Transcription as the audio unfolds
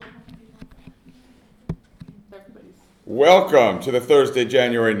Welcome to the Thursday,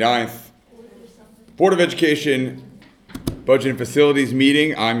 January 9th, Board of Education Budget and Facilities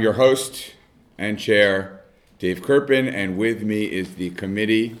meeting. I'm your host and chair, Dave Kerpen, and with me is the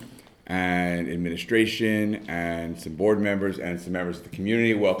committee and administration and some board members and some members of the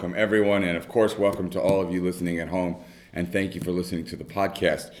community. Welcome everyone, and of course, welcome to all of you listening at home, and thank you for listening to the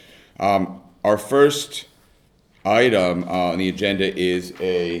podcast. Our first item on the agenda is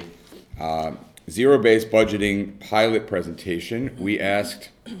a zero-based budgeting pilot presentation. We asked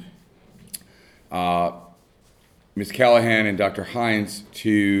Ms. Callahan and Dr. Hines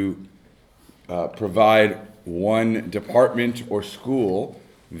to provide one department or school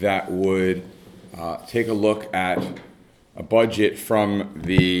that would take a look at a budget from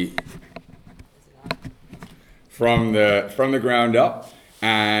the ground up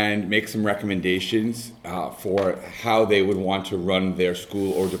and make some recommendations for how they would want to run their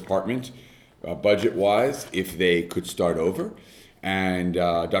school or department budget-wise if they could start over. And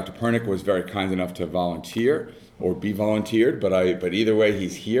Dr. Pernick was very kind enough to volunteer or be volunteered, but either way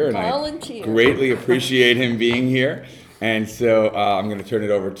he's here, and Volunteer. I greatly appreciate him being here. And so I'm going to turn it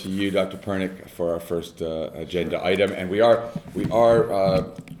over to you, Dr. Pernick, for our first agenda item. And we are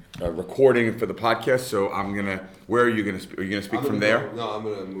recording for the podcast, so I'm gonna. Where are you gonna? Are you gonna speak from there? No, I'm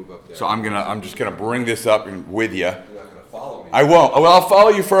gonna move up there. So I'm just gonna bring this up with you. You're not gonna follow me. I won't. Well, I'll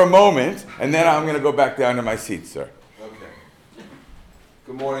follow you for a moment, and then I'm gonna go back down to my seat, sir. Okay.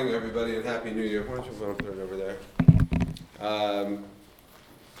 Good morning, everybody, and Happy New Year. Why don't you go and put it over there?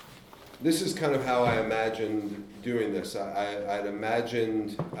 This is kind of how I imagined doing this. I'd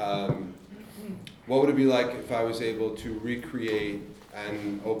imagined what would it be like if I was able to recreate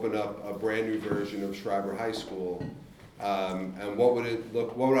and open up a brand new version of Schreiber High School, and what would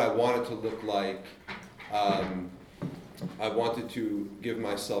I want it to look like? I wanted to give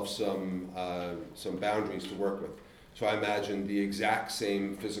myself some boundaries to work with. So I imagined the exact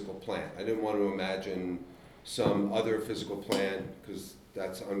same physical plan. I didn't want to imagine some other physical plan because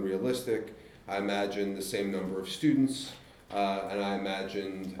that's unrealistic. I imagined the same number of students, and I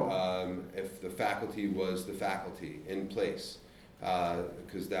imagined if the faculty was the faculty in place,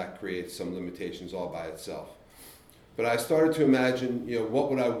 because that creates some limitations all by itself. But I started to imagine, what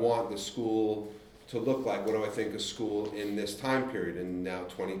would I want the school to look like? What do I think a school in this time period, in now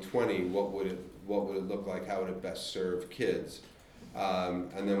 2020, what would it look like? How would it best serve kids?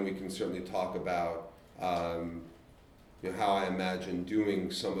 And then we can certainly talk about how I imagine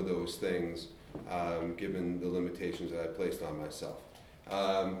doing some of those things, given the limitations that I placed on myself.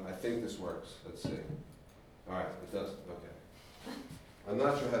 I think this works. Let's see. All right, it does. Okay. I'm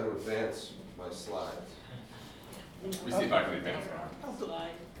not sure how to advance my slides. Let me see if I can advance it. I'll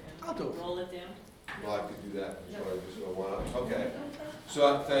do it. Roll it down. Well, I could do that. So I just go one up. Okay.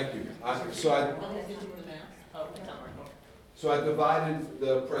 So thank you. So I divided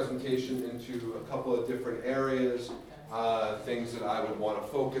the presentation into a couple of different areas, things that I would want to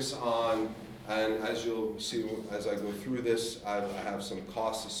focus on. And as you'll see as I go through this, I have some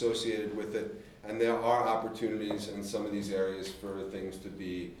costs associated with it. And there are opportunities in some of these areas for things to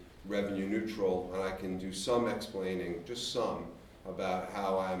be revenue neutral, and I can do some explaining, just some, about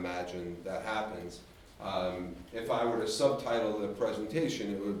how I imagine that happens. If I were to subtitle the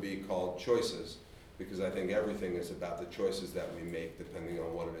presentation, it would be called Choices, because I think everything is about the choices that we make depending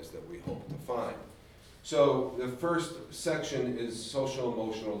on what it is that we hope to find. So the first section is social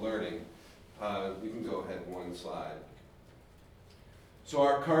emotional learning. We can go ahead one slide. So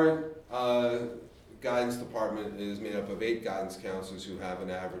our current guidance department is made up of 8 guidance counselors who have an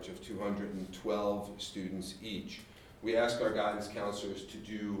average of 212 students each. We ask our guidance counselors to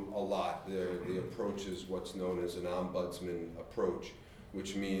do a lot. The approach is what's known as an ombudsman approach,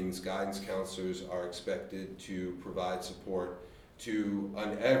 which means guidance counselors are expected to provide support to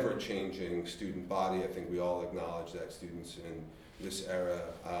an ever-changing student body. I think we all acknowledge that students in this era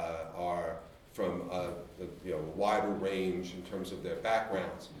are from a wider range in terms of their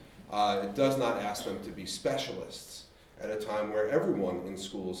backgrounds. It does not ask them to be specialists at a time where everyone in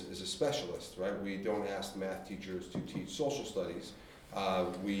schools is a specialist, right? We don't ask math teachers to teach social studies.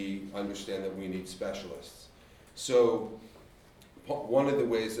 We understand that we need specialists. So one of the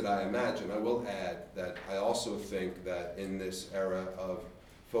ways that I imagine, I will add that I also think that in this era of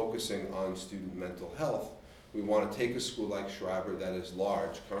focusing on student mental health, we want to take a school like Schreiber that is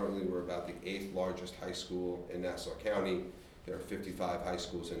large. Currently, we're about the 8th largest high school in Nassau County. There are 55 high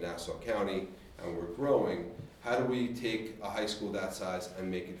schools in Nassau County, and we're growing. How do we take a high school that size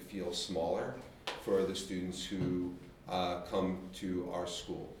and make it feel smaller for the students who come to our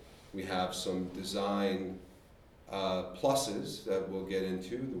school? We have some design pluses that we'll get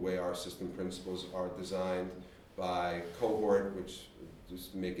into, the way our system principles are designed, by cohort, which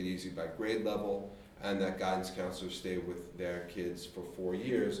just to make it easy by grade level, and that guidance counselors stay with their kids for 4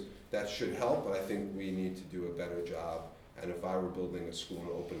 years. That should help, but I think we need to do a better job. And if I were building a school and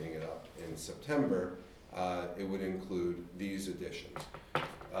opening it up in September, it would include these additions.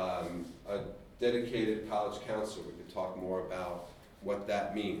 A dedicated college counselor, we could talk more about what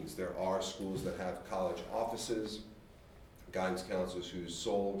that means. There are schools that have college offices, guidance counselors whose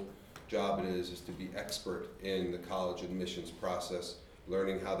sole job it is to be expert in the college admissions process,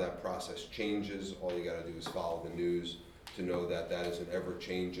 learning how that process changes. All you gotta do is follow the news to know that that is an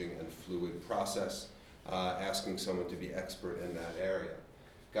ever-changing and fluid process, asking someone to be expert in that area.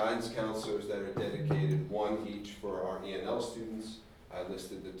 Guidance counselors that are dedicated, one each for our E&L students. I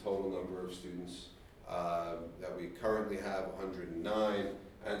listed the total number of students that we currently have, 109,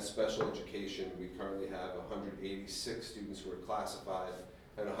 and special education, we currently have 186 students who are classified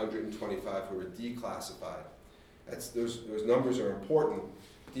and 125 who are declassified. Those numbers are important.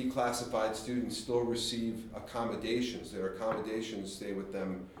 Declassified students still receive accommodations. Their accommodations stay with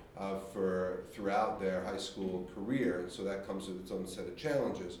them throughout their high school career, and so that comes with its own set of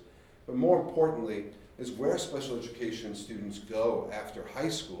challenges. But more importantly, is where special education students go after high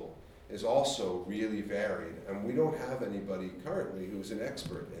school is also really varied, and we don't have anybody currently who's an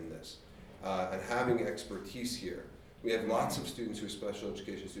expert in this, and having expertise here. We have lots of students who are special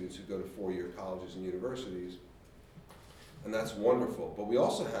education students who go to 4-year colleges and universities, and that's wonderful. But we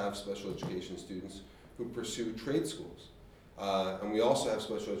also have special education students who pursue trade schools, and we also have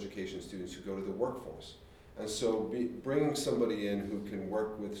special education students who go to the workforce. And so bringing somebody in who can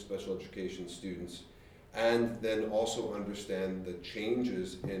work with special education students and then also understand the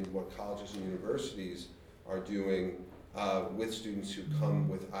changes in what colleges and universities are doing with students who come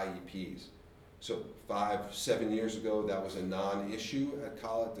with IEPs. So 5-7 years ago, that was a non-issue at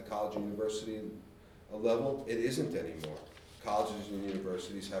the college and university level. It isn't anymore. Colleges and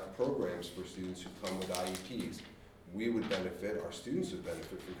universities have programs for students who come with IEPs. We would benefit, our students would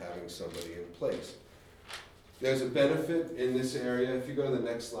benefit from having somebody in place. There's a benefit in this area. If you go to the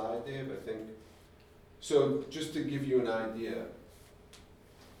next slide, Dave, I think. So just to give you an idea,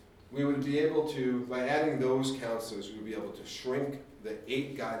 we would be able to, by adding those counselors, we would be able to shrink the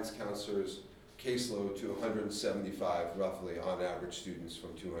 8 guidance counselors caseload to 175 roughly on average students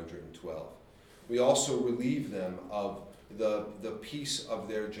from 212. We also relieve them of the piece of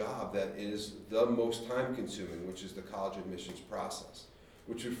their job that is the most time consuming, which is the college admissions process,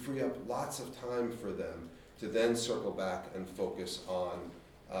 which would free up lots of time for them to then circle back and focus on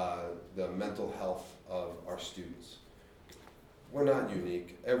the mental health of our students. We're not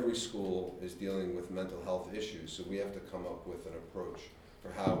unique. Every school is dealing with mental health issues, so we have to come up with an approach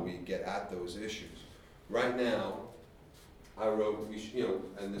for how we get at those issues. Right now, I wrote,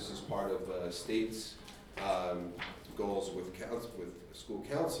 and this is part of state's goals with school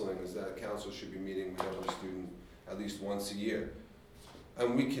counseling, is that a counselor should be meeting with every student at least once a year.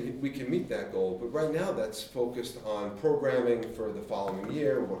 And we can meet that goal, but right now that's focused on programming for the following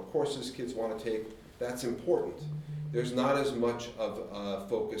year, what courses kids want to take. That's important. There's not as much of a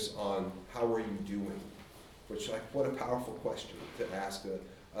focus on how are you doing, which, like, what a powerful question to ask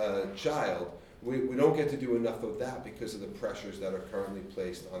a child. We don't get to do enough of that because of the pressures that are currently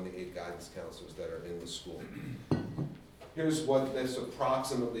placed on the 8 guidance counselors that are in the school. Here's what this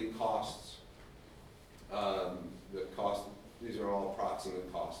approximately costs. These are all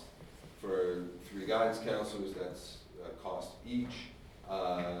approximate costs. For 3 guidance counselors, that's a cost each.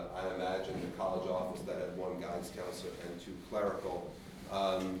 I imagine the college office that had 1 guidance counselor and 2 clerical.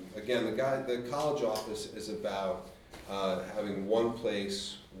 Again, the college office is about having one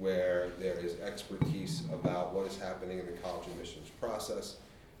place where there is expertise about what is happening in the college admissions process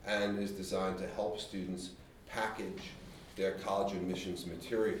and is designed to help students package their college admissions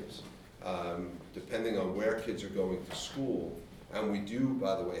materials. Depending on where kids are going to school, and we do,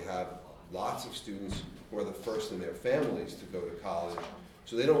 by the way, have lots of students who are the first in their families to go to college,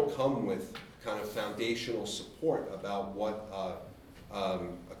 so they don't come with kind of foundational support about what a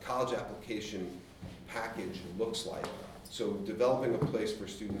college application package looks like. So developing a place for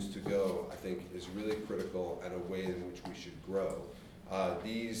students to go, I think, is really critical and a way in which we should grow.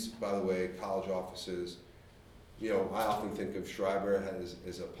 These, by the way, college offices, I often think of Schreiber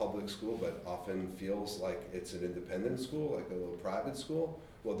as a public school, but often feels like it's an independent school, like a little private school.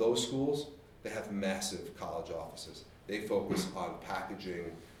 Well, those schools, they have massive college offices. They focus on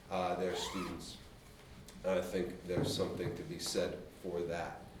packaging their students. And I think there's something to be said for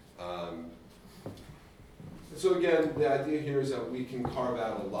that. So again, the idea here is that we can carve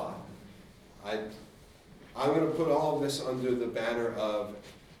out a lot. I'm going to put all of this under the banner of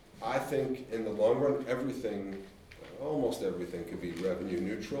I think in the long run, everything, almost everything could be revenue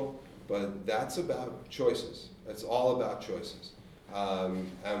neutral, but that's about choices. It's all about choices.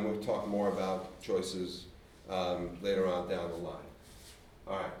 And we'll talk more about choices later on down the line.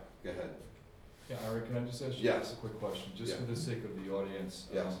 All right, go ahead. Yeah, Eric, can I just ask you Yes. a quick question, just Yeah. for the sake of the audience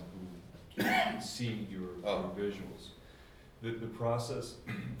Yes. who can't see your Oh. visuals? The process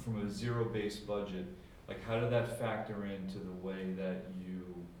from a zero-based budget, like how did that factor into the way that you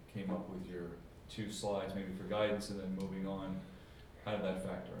came up with your 2 slides, maybe for guidance and then moving on? How did that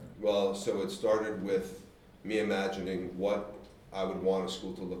factor in? Well, so it started with me imagining what I would want a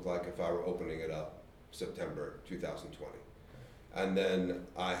school to look like if I were opening it up September 2020. And then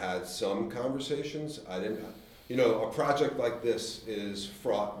I had some conversations. I didn't, you know, a project like this is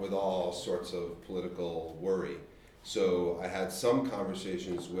fraught with all sorts of political worry. So I had some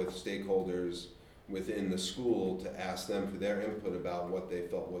conversations with stakeholders within the school to ask them for their input about what they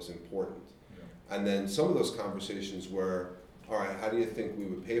felt was important. Yeah. And then some of those conversations were, all right, how do you think we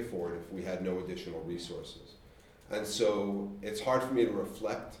would pay for it if we had no additional resources? And so it's hard for me to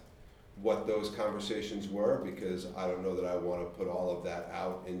reflect what those conversations were because I don't know that I want to put all of that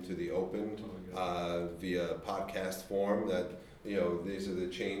out into the open via podcast form that, you know, these are the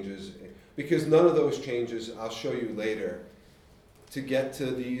changes. Because none of those changes, I'll show you later, to get to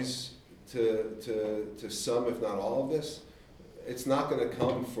these, to some, if not all of this, it's not going to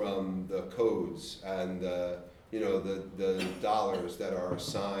come from the codes and you know, the dollars that are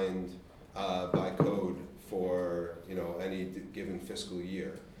assigned by code for, you know, any given fiscal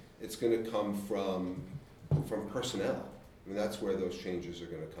year. It's going to come from personnel. I mean, that's where those changes are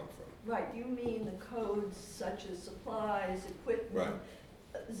going to come from. Right, you mean the codes such as supplies, equipment, Right.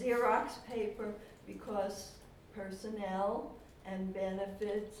 Xerox paper, because personnel and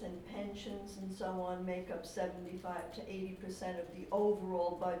benefits and pensions and so on make up 75 to 80% of the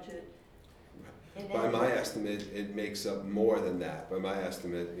overall budget. By my estimate, it makes up more than that. By my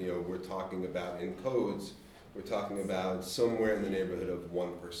estimate, you know, we're talking about in codes, we're talking about somewhere in the neighborhood of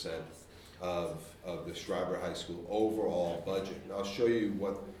 1% of the Schreiber High School overall budget. And I'll show you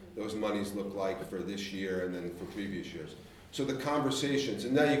what those monies look like for this year and then for previous years. So the conversations,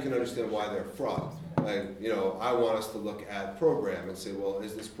 and now you can understand why they're fraught. Like, you know, I want us to look at program and say, well,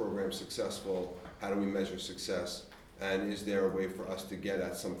 is this program successful? How do we measure success? And is there a way for us to get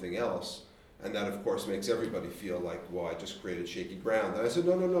at something else? And that, of course, makes everybody feel like, well, I just created shaky ground. And I said,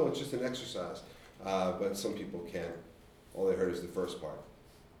 no, it's just an exercise. But some people can't. All they heard is the first part.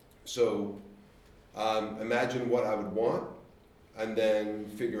 So imagine what I would want, and then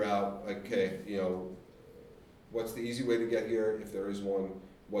figure out, okay, you know, what's the easy way to get here, if there is one?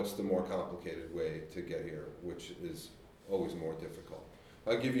 What's the more complicated way to get here, which is always more difficult?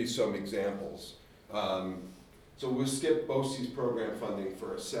 I'll give you some examples. So we'll skip BOCES program funding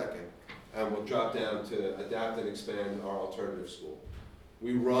for a second, and we'll drop down to adapt and expand our alternative school.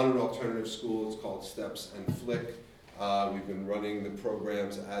 We run an alternative school, it's called Steps and Flick. We've been running the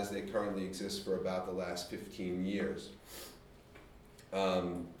programs as they currently exist for about the last 15 years.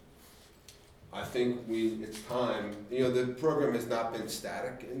 I think it's time, you know, the program has not been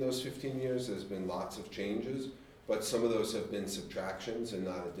static in those 15 years. There's been lots of changes, but some of those have been subtractions and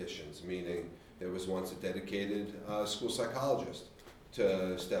not additions, meaning there was once a dedicated school psychologist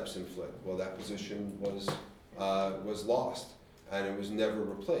to Steps and Flick. Well, that position was lost and it was never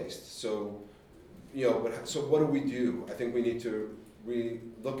replaced. So, you know, so what do? I think we need to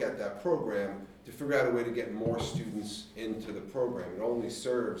look at that program to figure out a way to get more students into the program. It only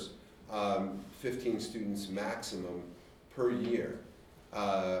serves 15 students maximum per year,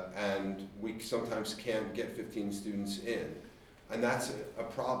 and we sometimes can't get 15 students in. And that's a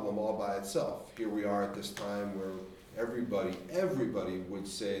problem all by itself. Here we are at this time where everybody would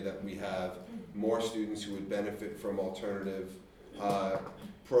say that we have more students who would benefit from alternative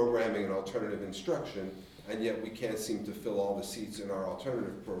programming and alternative instruction, and yet we can't seem to fill all the seats in our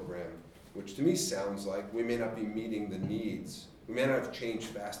alternative program, which to me sounds like we may not be meeting the needs. We may not have changed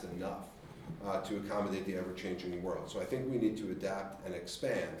fast enough to accommodate the ever-changing world. So I think we need to adapt and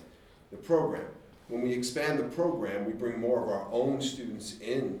expand the program. When we expand the program, we bring more of our own students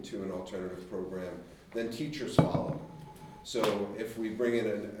into an alternative program, then teachers follow. So if we bring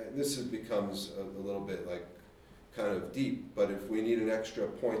in, this becomes a little bit like kind of deep, but if we need an extra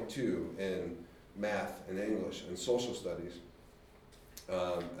 0.2 in math and English and social studies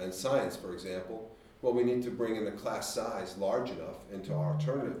and science, for example, well, we need to bring in a class size large enough into our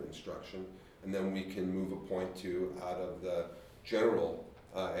alternative instruction, and then we can move a 0.2 out of the general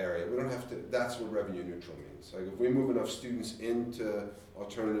area. We don't have to, that's what revenue neutral means. Like if we move enough students into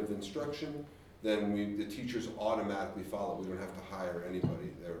alternative instruction, then the teachers automatically follow. We don't have to hire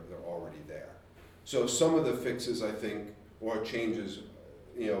anybody. They're So some of the fixes, I think, or changes,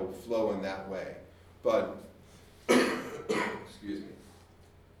 flow in that way. But, excuse me,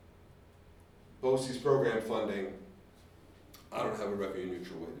 BOCES program funding, I don't have a revenue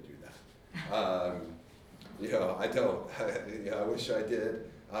neutral way to do that. I don't. I wish I did.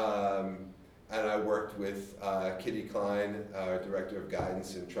 And I worked with Kitty Klein, our Director of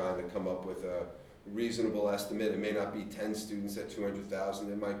Guidance, in trying to come up with a reasonable estimate. It may not be 10 students at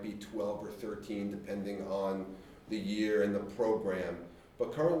 200,000. It might be 12 or 13, depending on the year and the program.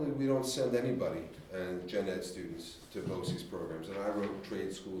 But currently, we don't send anybody and gen ed students to BOCES programs, and I wrote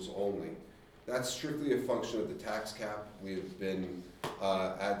trade schools only. That's strictly a function of the tax cap. We've been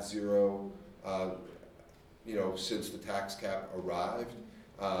at zero, since the tax cap arrived.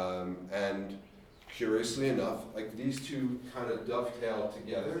 And curiously enough, like these two kind of dovetail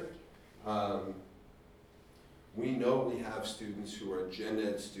together. We know we have students who are gen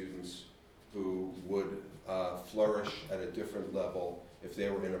ed students who would flourish at a different level if they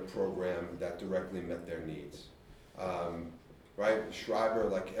were in a program that directly met their needs. Right? Schreiber,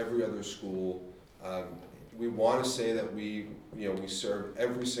 like every other school, we want to say that we serve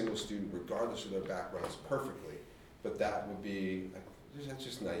every single student regardless of their backgrounds perfectly, but that would be, that's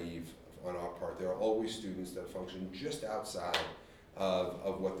just naive on our part. There are always students that function just outside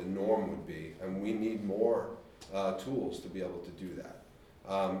of what the norm would be, and we need more tools to be able to do that.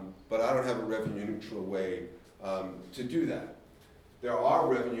 But I don't have a revenue neutral way to do that. There are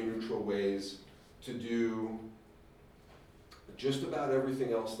revenue neutral ways to do just about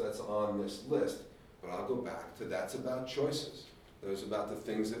everything else that's on this list, but I'll go back to that's about choices. Those about the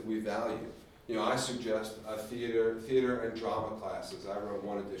things that we value. I suggest theater and drama classes. I wrote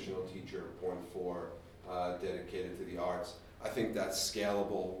one additional teacher, 0.4, dedicated to the arts. I think that's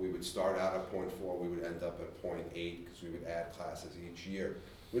scalable. We would start out at 0.4, we would end up at 0.8 because we would add classes each year.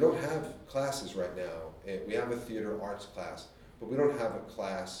 We don't have classes right now. We have a theater arts class, but we don't have a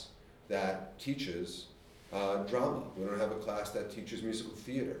class that teaches drama. We don't have a class that teaches musical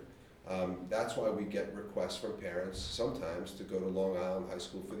theater. That's why we get requests from parents sometimes to go to Long Island High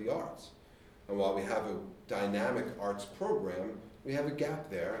School for the Arts. And while we have a dynamic arts program, we have a gap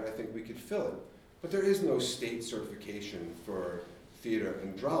there, and I think we could fill it. But there is no state certification for theater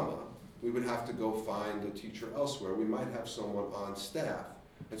and drama. We would have to go find a teacher elsewhere. We might have someone on staff.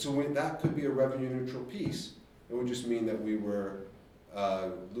 And so that could be a revenue neutral piece. It would just mean that we were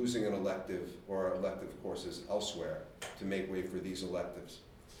losing an elective or elective courses elsewhere to make way for these electives.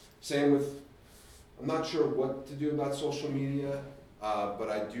 Same with, I'm not sure what to do about social media. But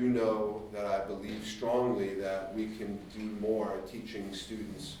I do know that I believe strongly that we can do more teaching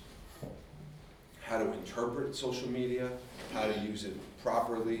students how to interpret social media, how to use it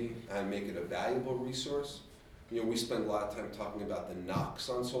properly and make it a valuable resource. We spend a lot of time talking about the knocks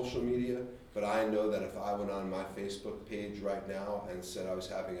on social media, but I know that if I went on my Facebook page right now and said I was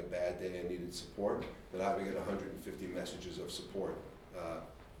having a bad day and needed support, that I would get 150 messages of support.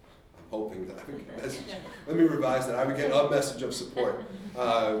 Hoping that I would get a message. Let me revise that. I would get a message of support.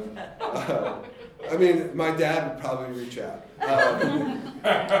 My dad would probably reach out.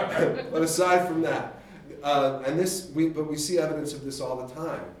 But aside from that, but we see evidence of this all the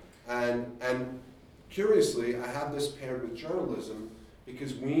time. And curiously, I have this paired with journalism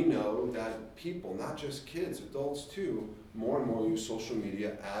because we know that people, not just kids, adults too, more and more use social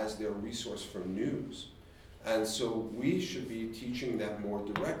media as their resource for news. And so we should be teaching them more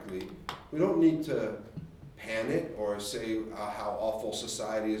directly. We don't need to pan it or say how awful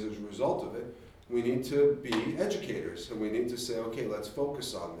society is as a result of it. We need to be educators, and we need to say, okay, let's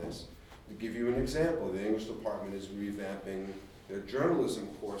focus on this. To give you an example, the English department is revamping their journalism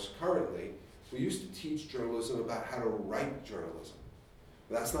course currently. We used to teach journalism about how to write journalism.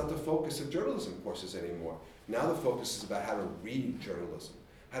 But that's not the focus of journalism courses anymore. Now the focus is about how to read journalism.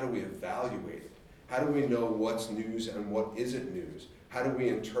 How do we evaluate it? How do we know what's news and what isn't news? How do we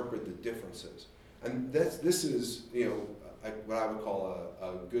interpret the differences? And this is, what I would call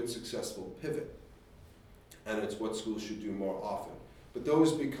a good, successful pivot. And it's what schools should do more often. But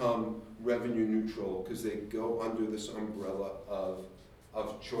those become revenue neutral because they go under this umbrella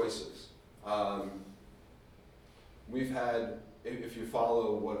of choices. We've had, if you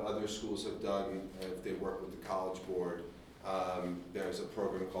follow what other schools have done, if they work with the College Board, there's a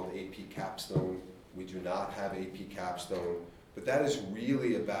program called AP Capstone. We do not have AP Capstone, but that is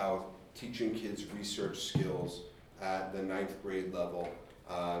really about teaching kids research skills at the 9th grade level,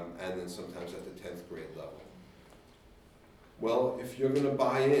 and then sometimes at the 10th grade level. Well, if you're going to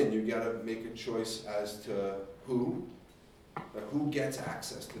buy in, you got to make a choice as to who gets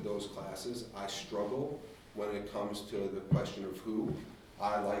access to those classes. I struggle when it comes to the question of who.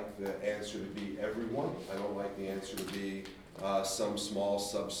 I like the answer to be everyone. I don't like the answer to be some small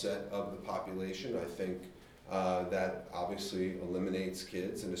subset of the population. I think that obviously eliminates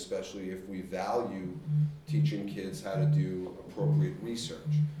kids, and especially if we value teaching kids how to do appropriate research.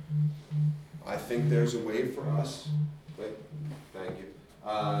 I think there's a way for us, thank you,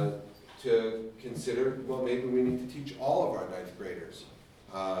 to consider, well, maybe we need to teach all of our ninth graders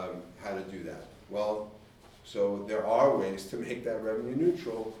how to do that. Well, so there are ways to make that revenue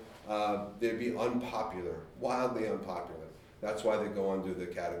neutral. They'd be unpopular, wildly unpopular. That's why they go under the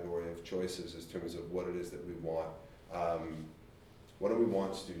category of choices in terms of what it is that we want. What do we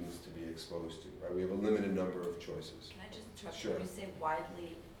want students to be exposed to, right? We have a limited number of choices. Can I just interrupt? Sure. When you say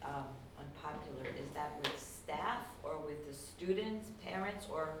widely unpopular, is that with staff or with the students, parents,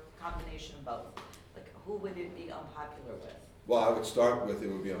 or combination of both? Like, who would it be unpopular with? Well, I would start with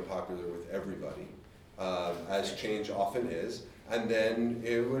it would be unpopular with everybody, as change often is, and then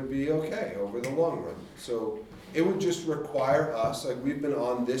it would be okay over the long run. So it would just require us, like we've been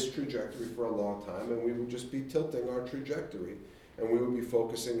on this trajectory for a long time, and we would just be tilting our trajectory, and we would be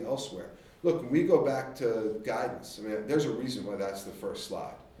focusing elsewhere. Look, we go back to guidance. I mean, there's a reason why that's the first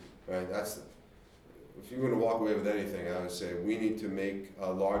slide, right? If you're going to walk away with anything, I would say we need to make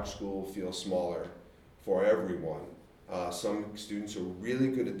a large school feel smaller for everyone. Some students are really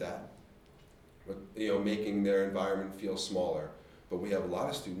good at that, but, making their environment feel smaller. But we have a lot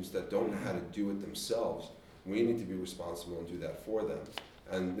of students that don't know how to do it themselves. We need to be responsible and do that for them.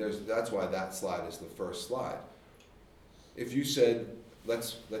 And that's why that slide is the first slide. If you said,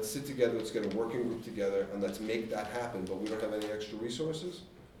 let's sit together, let's get a working group together, and let's make that happen, but we don't have any extra resources,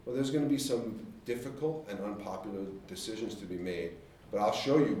 well, there's going to be some difficult and unpopular decisions to be made. But I'll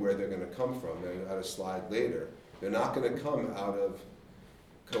show you where they're going to come from at a slide later. They're not going to come out of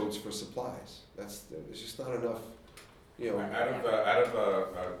codes for supplies. There's just not enough, Out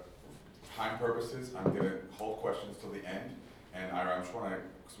of time purposes, I'm gonna hold questions till the end, and I just wanna,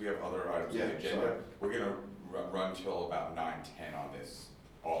 because we have other items on Yeah, the agenda, sorry. we're gonna run till about 9:10 on this.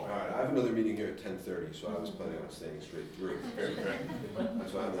 All right, I have another meeting here at 10:30, so I was planning on staying straight through. Very good.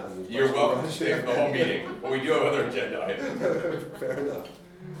 That's why I'm not in the. You're welcome to stay for the whole meeting, but we do have other agenda items. Fair enough.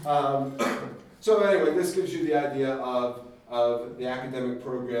 So anyway, this gives you the idea of the academic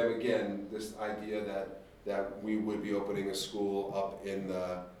program. Again, this idea that we would be opening a school up in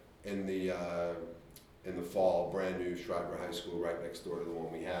the fall, brand new Schreiber High School right next door to the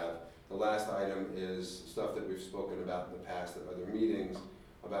one we have. The last item is stuff that we've spoken about in the past at other meetings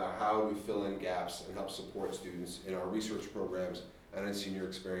about how we fill in gaps and help support students in our research programs and in senior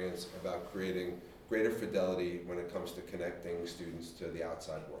experience about creating greater fidelity when it comes to connecting students to the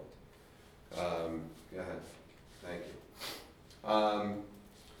outside world. Go ahead. Thank you.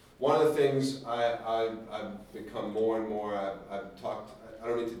 One of the things I've become more and more, I've talked, I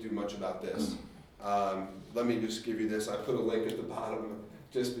don't need to do much about this. Let me just give you this. I put a link at the bottom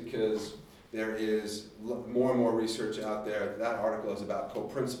just because there is more and more research out there. That article is about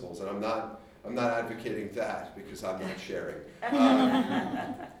co-principals, and I'm not advocating that because I'm not sharing.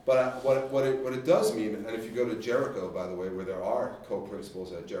 But what it does mean, and if you go to Jericho, by the way, where there are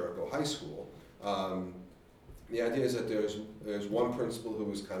co-principals at Jericho High School, the idea is that there's one principal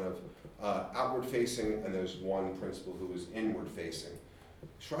who is kind of outward-facing, and there's one principal who is inward-facing.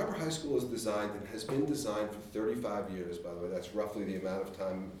 Schreiber High School is designed and has been designed for 35 years, by the way. That's roughly the amount of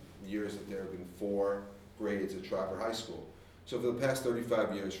years that there have been 4 grades at Schreiber High School. So for the past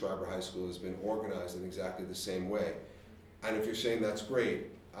 35 years, Schreiber High School has been organized in exactly the same way. And if you're saying that's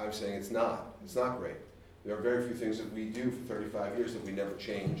great, I'm saying it's not. It's not great. There are very few things that we do for 35 years that we never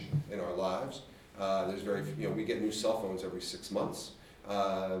change in our lives. There's very few, we get new cell phones every 6 months.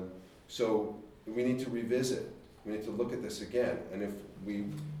 So we need to revisit. We need to look at this again. And if we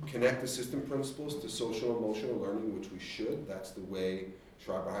connect assistant principals to social and emotional learning, which we should, that's the way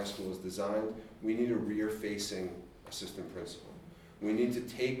Schreiber High School is designed, we need a rear-facing assistant principal. We need to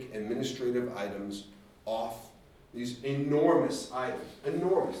take administrative items off these enormous items,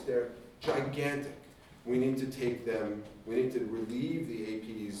 they're gigantic. We need to take them, we need to relieve the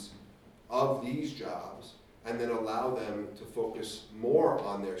APs of these jobs and then allow them to focus more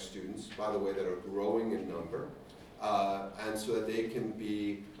on their students, by the way, that are growing in number, and so that they can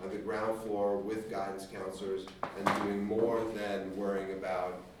be on the ground floor with guidance counselors and doing more than worrying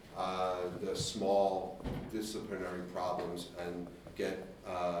about the small disciplinary problems and get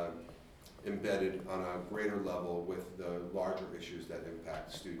embedded on a greater level with the larger issues that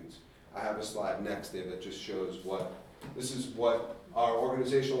impact students. I have a slide next there that just shows this is what our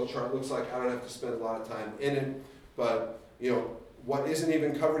organizational chart looks like. I don't have to spend a lot of time in it, but what isn't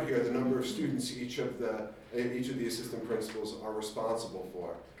even covered here, the number of students each of the each of the assistant principals are responsible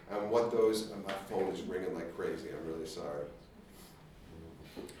for, and what those, and my phone is ringing like crazy, I'm really sorry.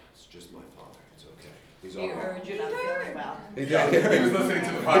 It's just my father, it's okay. He's all He right. heard you're not feeling well. He Yeah, he was listening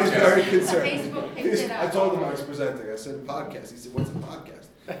to the He's podcast. very concerned. Facebook picked it up. I told him I was presenting. I said podcast. He said, "What's a podcast?"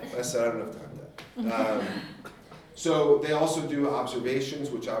 I said, "I don't have time for that." So they also do observations,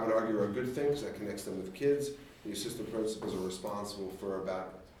 which I would argue are a good thing, because that connects them with kids. The assistant principals are responsible for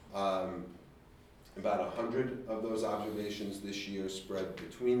about 100 of those observations this year, spread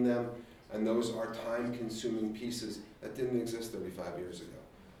between them, and those are time-consuming pieces that didn't exist 35 years ago.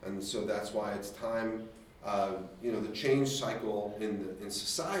 And so that's why it's time. The change cycle in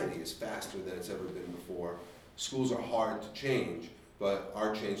society is faster than it's ever been before. Schools are hard to change, but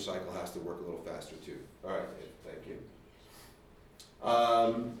our change cycle has to work a little faster too. All right, thank you.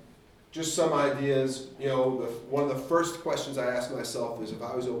 Just some ideas. One of the first questions I asked myself is, if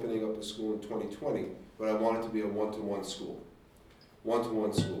I was opening up a school in 2020, would I want it to be a one-to-one school?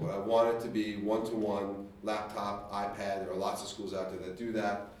 One-to-one school. Would I want it to be one-to-one laptop, iPad? There are lots of schools out there that do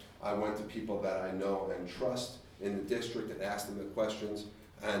that. I went to people that I know and trust in the district and asked them the questions,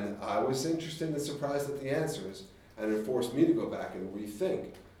 and I was interested and surprised at the answers, and it forced me to go back and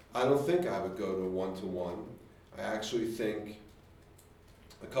rethink. I don't think I would go to one-to-one. I actually think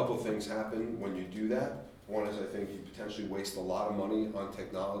a couple of things happen when you do that. One is, I think you potentially waste a lot of money on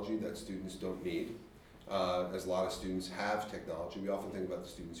technology that students don't need, as a lot of students have technology. We often think about the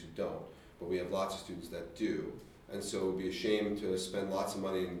students who don't, but we have lots of students that do. And so it would be a shame to spend lots of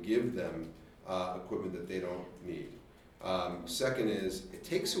money and give them equipment that they don't need. Second is, it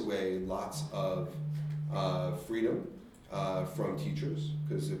takes away lots of freedom from teachers,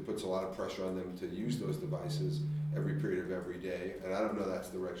 because it puts a lot of pressure on them to use those devices every period of every day, and I don't know that's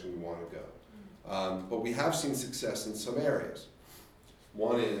the direction we want to go. But we have seen success in some areas.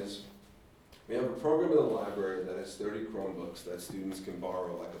 One is, we have a program in the library that has 30 Chromebooks that students can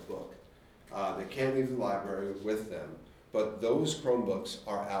borrow like a book. They can't leave the library with them, but those Chromebooks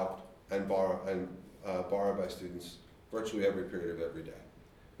are out and borrowed by students virtually every period of every day.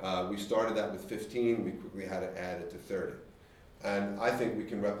 We started that with 15, we quickly had to add it to 30. And I think we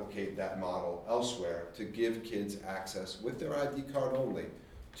can replicate that model elsewhere to give kids access with their ID card only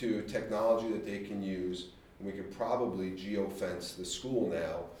to technology that they can use. And we could probably geofence the school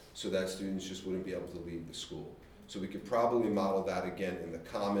now so that students just wouldn't be able to leave the school. So we could probably model that again in the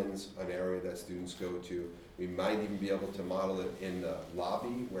Commons, an area that students go to. We might even be able to model it in the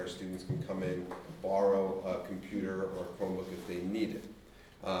lobby where students can come in, borrow a computer or a Chromebook if they need it,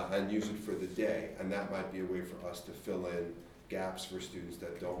 and use it for the day. And that might be a way for us to fill in gaps for students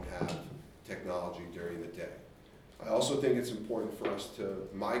that don't have technology during the day. I also think it's important for us to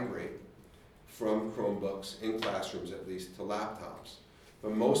migrate from Chromebooks, in classrooms at least, to laptops,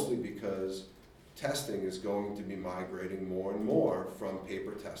 but mostly because testing is going to be migrating more and more from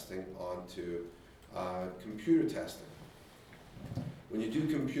paper testing onto computer testing. When you do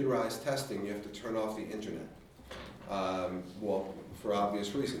computerized testing, you have to turn off the internet. Well, for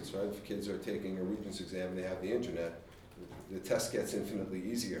obvious reasons, right? If kids are taking a Regents exam and they have the internet, the test gets infinitely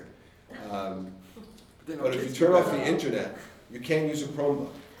easier. But if you turn off the internet, you can't use a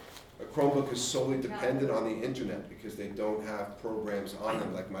Chromebook. A Chromebook is solely dependent on the internet because they don't have programs on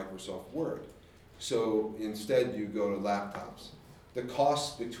them like Microsoft Word. So instead you go to laptops. The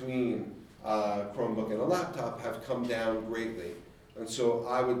costs between a Chromebook and a laptop have come down greatly. And so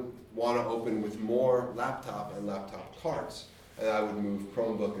I would want to open with more laptop and laptop carts. And I would move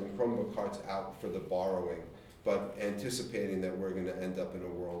Chromebook and Chromebook carts out for the borrowing, but anticipating that we're going to end up in a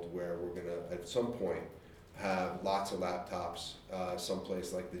world where we're going to, at some point, have lots of laptops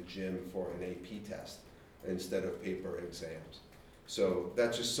someplace like the gym for an AP test instead of paper exams. So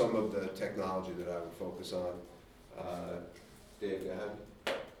that's just some of the technology that I would focus on. Dave, go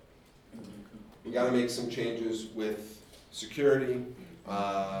ahead. We got to make some changes with security.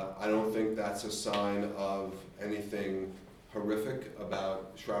 I don't think that's a sign of anything horrific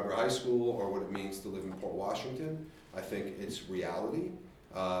about Schreiber High School or what it means to live in Port Washington. I think it's reality.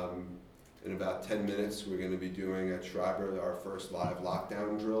 In about 10 minutes, we're going to be doing at Schreiber our first live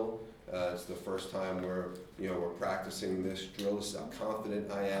lockdown drill. It's the first time we're practicing this drill. This is how confident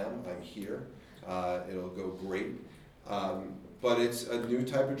I am. I'm here. It'll go great. But it's a new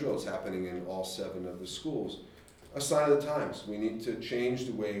type of drill. It's happening in all 7 of the schools. A sign of the times. We need to change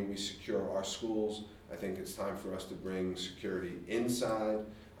the way we secure our schools. I think it's time for us to bring security inside.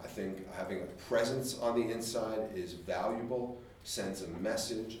 I think having a presence on the inside is valuable, sends a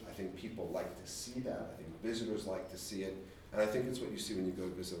message. I think people like to see that. I think visitors like to see it. And I think it's what you see when you go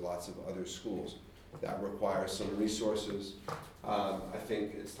visit lots of other schools. That requires some resources. I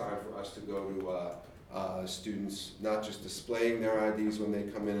think it's time for us to go to Students not just displaying their IDs when they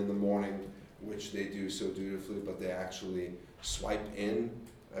come in the morning, which they do so dutifully, but they actually swipe in.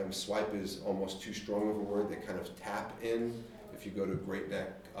 Swipe is almost too strong of a word. They kind of tap in. If you go to Great Neck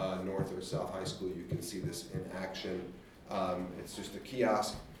North or South High School, you can see this in action. It's just a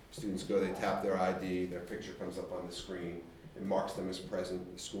kiosk. Students go, they tap their ID, their picture comes up on the screen. It marks them as present.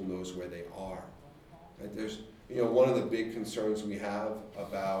 The school knows where they are. Right? There's, one of the big concerns we have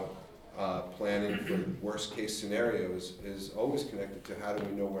about planning for worst case scenarios is always connected to how do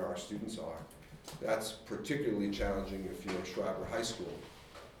we know where our students are. That's particularly challenging if you're at Schreiber High School.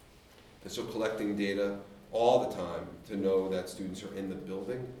 And so collecting data all the time to know that students are in the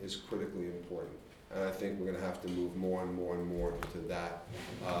building is critically important. And I think we're gonna have to move more and more and more into that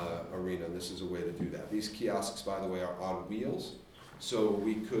arena. And this is a way to do that. These kiosks, by the way, are on wheels. So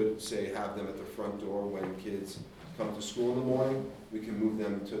we could, say, have them at the front door when kids come to school in the morning. We can move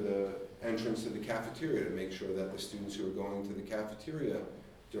them to the entrance to the cafeteria to make sure that the students who are going to the cafeteria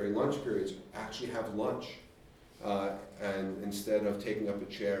during lunch periods actually have lunch. And instead of taking up a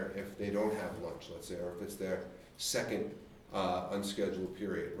chair if they don't have lunch, let's say, or if it's their second unscheduled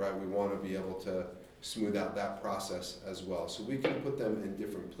period, right? We want to be able to smooth out that process as well. So we can put them in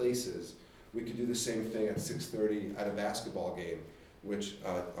different places. We could do the same thing at 6:30 at a basketball game, which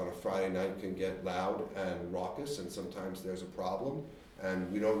on a Friday night can get loud and raucous, and sometimes there's a problem,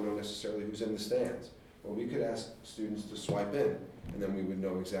 and we don't know necessarily who's in the stands. Well, we could ask students to swipe in, and then we would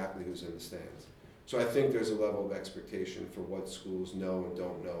know exactly who's in the stands. So I think there's a level of expectation for what schools know and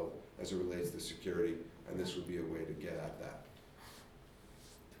don't know as it relates to security, and this would be a way to get at that.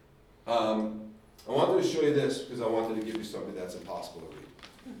 I wanted to show you this because I wanted to give you something that's impossible to read.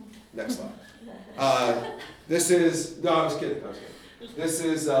 Next slide. This is, no, I was kidding. This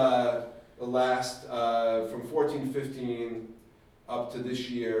is the last, from 14-15 up to this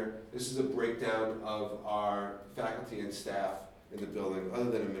year. This is a breakdown of our faculty and staff in the building,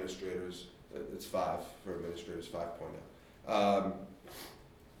 other than administrators. It's 5 for administrators, 5.0.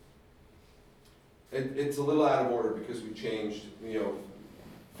 It's a little out of order because we changed,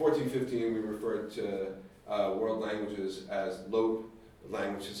 14-15 we referred to world languages as low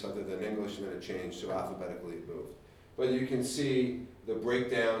languages other than English, and then it changed, so alphabetically it moved. But you can see the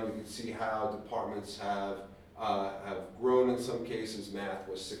breakdown, you can see how departments have grown in some cases. Math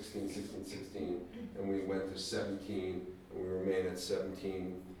was 16, 16, 16, and we went to 17, and we remain at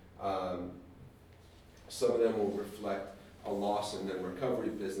 17. Some of them will reflect a loss and then recovery.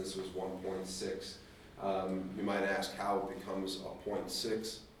 Business was 1.6. You might ask how it becomes a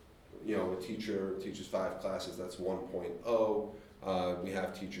 0.6. A teacher teaches 5 classes, that's 1.0. We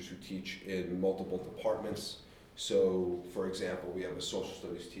have teachers who teach in multiple departments. So, for example, we have a social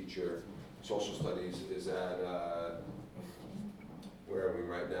studies teacher. Social studies is at, where are we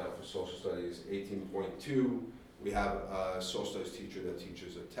right now for social studies? 18.2. We have a social studies teacher that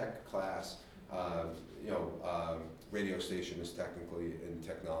teaches a tech class. Radio station is technically in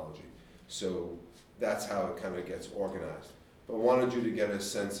technology. So that's how it kind of gets organized. But I wanted you to get a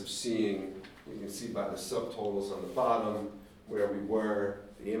sense of seeing, you can see by the subtotals on the bottom, where we were,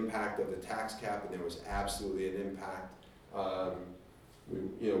 the impact of the tax cap, and there was absolutely an impact.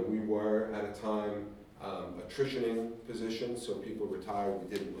 We were at a time attritioning positions, so people retired, we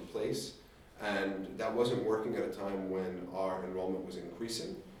didn't replace. And that wasn't working at a time when our enrollment was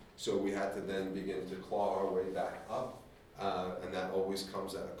increasing. So we had to then begin to claw our way back up, and that always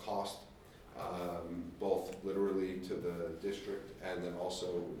comes at a cost, both literally to the district and then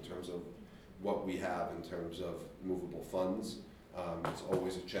also in terms of what we have in terms of movable funds. It's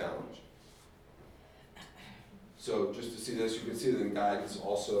always a challenge. So just to see this, you can see that in guidance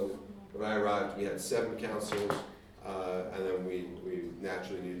also, when I arrived, we had 7 counselors, and then we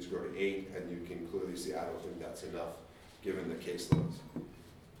naturally needed to grow to 8, and you can clearly see I don't think that's enough given the caseloads.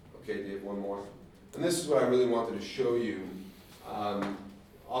 Okay, Dave, one more. And this is what I really wanted to show you.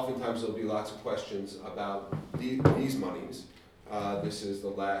 Oftentimes there'll be lots of questions about these monies. This is the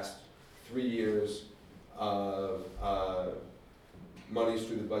last 3 years of monies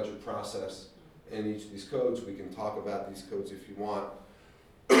through the budget process in each of these codes. We can talk about these codes if you want.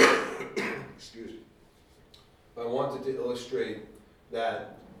 Excuse me. But I wanted to illustrate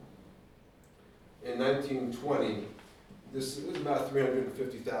that in 1920, this is about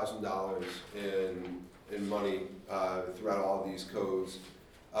 $350,000 in money throughout all these codes.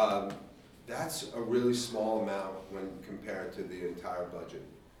 That's a really small amount when compared to the entire budget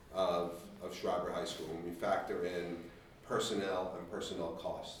of Schreiber High School when we factor in personnel and personnel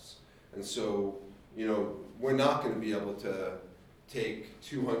costs. And so, we're not going to be able to take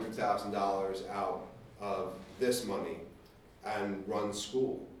 $200,000 out of this money and run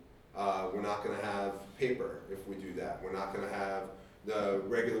school. We're not going to have paper if we do that. We're not gonna have the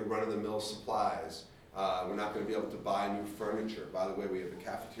regular run-of-the-mill supplies. We're not gonna be able to buy new furniture. By the way, we have a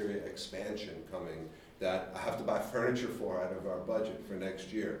cafeteria expansion coming that I have to buy furniture for out of our budget for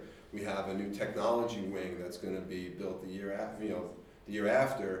next year. We have a new technology wing that's gonna be built the year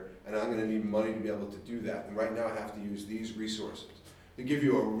after, and I'm gonna need money to be able to do that. And right now I have to use these resources. To give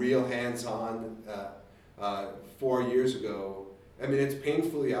you a real hands-on, 4 years ago, I mean, it's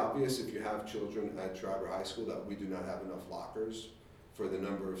painfully obvious if you have children at Schreiber High School that we do not have enough lockers for the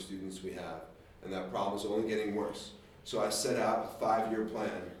number of students we have. And that problem is only getting worse. So I set out a 5-year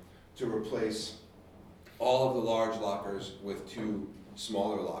plan to replace all of the large lockers with 2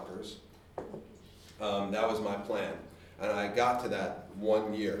 smaller lockers. That was my plan. And I got to that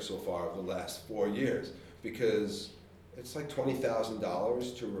 1 year so far of the last 4 years, because it's like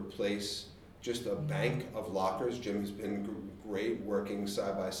 $20,000 to replace just a bank of lockers. Jim's been great working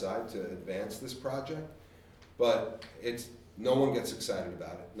side by side to advance this project, but no one gets excited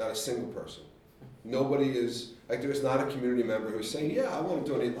about it, not a single person. Nobody is, like, there's not a community member who's saying, yeah, I want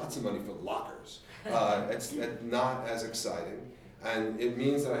to donate lots of money for lockers. It's not as exciting, and it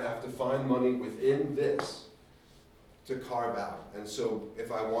means that I have to find money within this to carve out. And so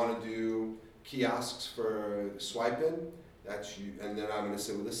if I want to do kiosks for swiping, and then I'm going to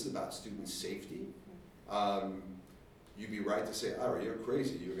say, well, this is about student safety. You'd be right to say, Ira, you're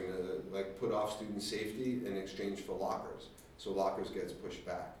crazy. You're going to put off student safety in exchange for lockers. So lockers gets pushed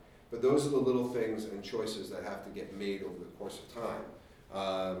back. But those are the little things and choices that have to get made over the course of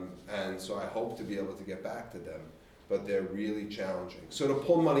time. And so I hope to be able to get back to them, but they're really challenging. So to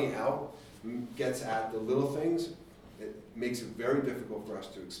pull money out gets at the little things. It makes it very difficult for us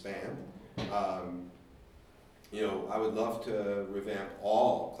to expand. I would love to revamp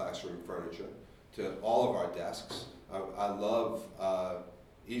all classroom furniture to all of our desks. I love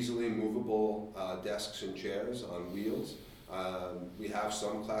easily movable desks and chairs on wheels. We have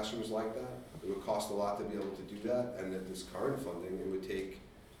some classrooms like that. It would cost a lot to be able to do that, and at this current funding, it would take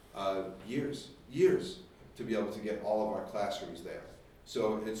years to be able to get all of our classrooms there.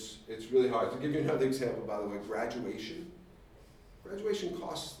 So it's really hard. To give you another example, by the way, graduation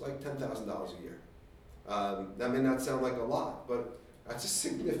costs like $10,000 a year. That may not sound like a lot, but that's a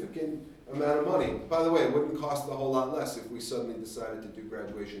significant amount of money. By the way, it wouldn't cost a whole lot less if we suddenly decided to do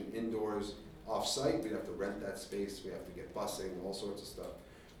graduation indoors off-site. We'd have to rent that space, we have to get busing, all sorts of stuff.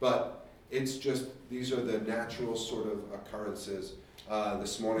 But it's just, these are the natural sort of occurrences.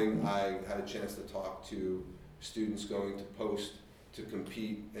 This morning I had a chance to talk to students going to Post to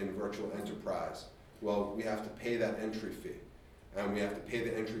compete in virtual enterprise. Well, we have to pay that entry fee, and we have to pay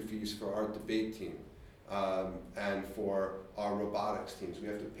the entry fees for our debate team. And for our robotics teams, we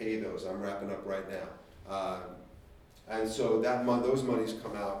have to pay those. I'm wrapping up right now. And so those monies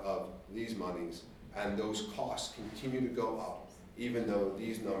come out of these monies, and those costs continue to go up, even though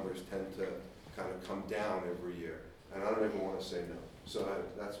these numbers tend to kind of come down every year. And I don't ever want to say no. So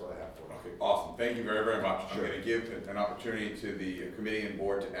that's what I have for you. Okay, awesome. Thank you very, very much. Sure. I'm going to give an opportunity to the committee and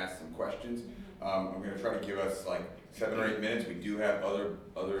board to ask some questions. I'm going to try to give us like 7 or 8 minutes. We do have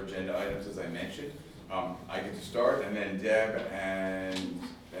other agenda items, as I mentioned. I get to start, and then Deb and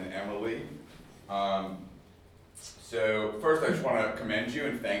then Emily. So first, I just want to commend you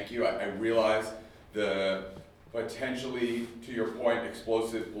and thank you. I realize the potentially, to your point,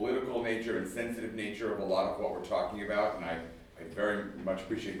 explosive political nature and sensitive nature of a lot of what we're talking about, and I very much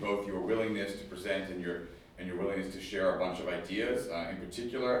appreciate both your willingness to present and your willingness to share a bunch of ideas. In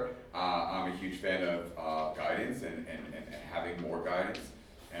particular, I'm a huge fan of guidance and having more guidance.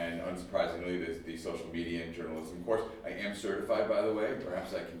 And unsurprisingly, the social media and journalism course. I am certified, by the way.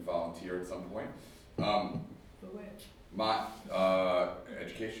 Perhaps I can volunteer at some point. For which? My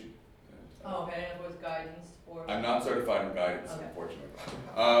education. Oh, okay, it was guidance for. I'm not certified in guidance, Okay. unfortunately.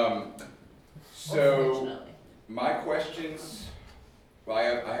 So Unfortunately. my questions, well,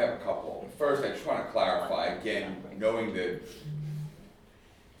 I have a couple. First, I just want to clarify again, knowing the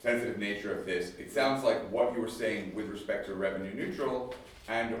sensitive nature of this. It sounds like what you were saying with respect to revenue neutral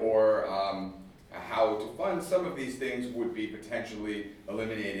and or how to fund some of these things would be potentially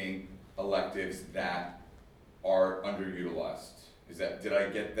eliminating electives that are underutilized. Did I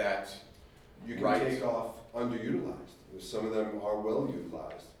get that You can right? take off underutilized. Some of them are well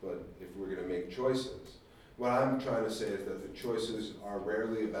utilized, but if we're going to make choices, what I'm trying to say is that the choices are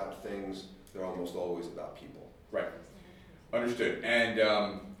rarely about things, they're almost always about people. Right. Understood. And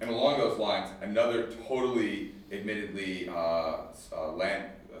along those lines, another totally, admittedly,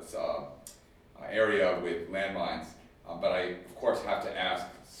 area with landmines, but I of course have to ask,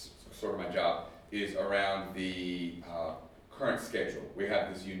 sort of my job, is around the current schedule. We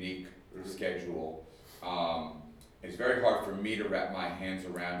have this unique schedule it's very hard for me to wrap my hands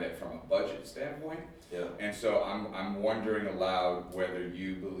around it from a budget standpoint. Yeah. And so I'm wondering aloud whether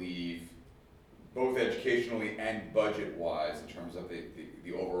you believe, both educationally and budget-wise, in terms of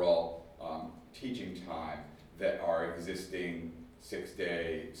the overall teaching time, that our existing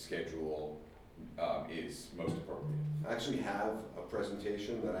 6-day schedule is most appropriate. I actually have a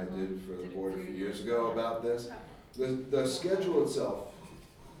presentation that I did for the board a few years ago about this. The schedule itself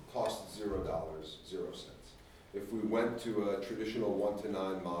costs $0, 0 cents. If we went to a traditional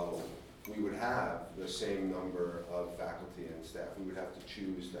 1-to-9 model, we would have the same number of faculty and staff. We would have to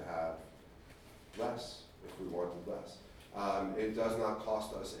choose to have less if we wanted less. It does not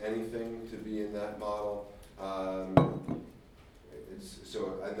cost us anything to be in that model. And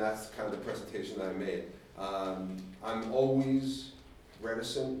that's kind of the presentation that I made. I'm always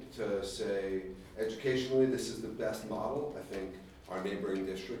reticent to say, educationally, this is the best model. I think our neighboring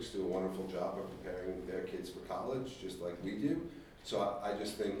districts do a wonderful job of preparing their kids for college, just like we do. So I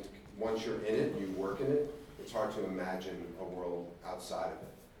just think once you're in it, you work in it, it's hard to imagine a world outside of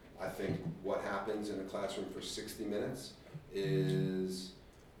it. I think what happens in a classroom for 60 minutes is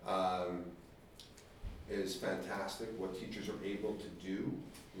fantastic, what teachers are able to do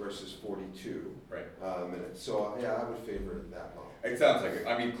versus 42 minutes. So yeah, I would favor that model. It sounds like it.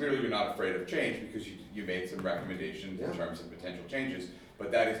 I mean, clearly you're not afraid of change because you made some recommendations in Yeah. terms of potential changes, but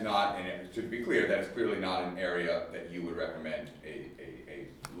that is not, to be clear, that is clearly not an area that you would recommend a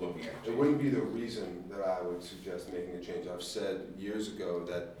looking at. It wouldn't be the reason that I would suggest making a change. I've said years ago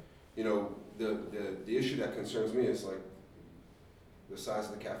that, you know, the issue that concerns me is like the size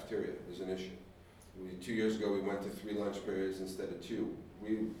of the cafeteria is an issue. 2 years ago, we went to 3 lunch periods instead of 2.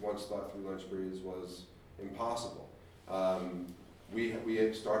 We once thought 3 lunch periods was impossible. We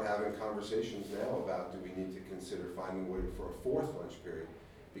start having conversations now about, do we need to consider finding a way for a 4th lunch period?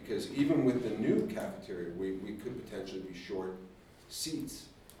 Because even with the new cafeteria, we could potentially be short seats.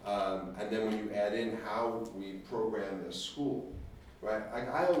 And then when you add in how we program the school, right?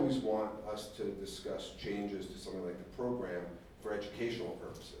 I always want us to discuss changes to something like the program for educational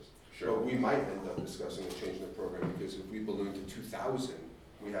purposes. Sure. But we might end up discussing a change in the program because if we balloon to 2,000,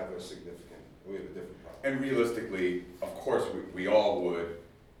 we have a different problem. And realistically, of course, we all would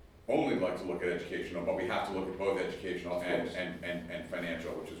only like to look at educational, but we have to look at both educational and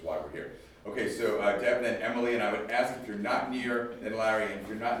financial, which is why we're here. Okay, so Deb, then Emily, and I would ask if you're not near, and Larry, and if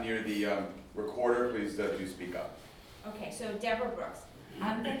you're not near the recorder, please do speak up. Okay, so Deborah Brooks.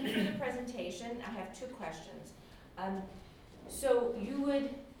 Thank you for the presentation. I have 2 questions. So you would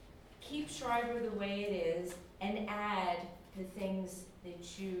keep Schreiber the way it is and add the things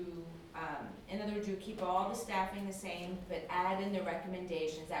that you, in other words, you keep all the staffing the same, but add in the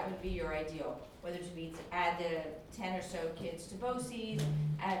recommendations. That would be your ideal, whether it be to add the 10 or so kids to BOCES,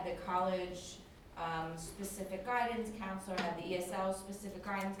 add the college specific guidance counselor, add the ESL specific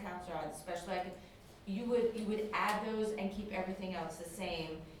guidance counselor, add the special ed. You would add those and keep everything else the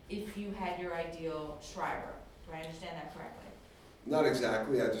same if you had your ideal Schreiber. Do I understand that correctly? Not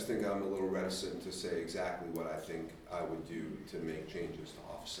exactly. I just think I'm a little reticent to say exactly what I think I would do to make changes to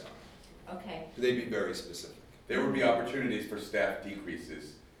offset. Okay. They'd be very specific. There would be opportunities for staff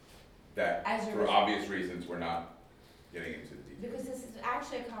decreases that, for obvious reasons, we're not getting into the details. Because this is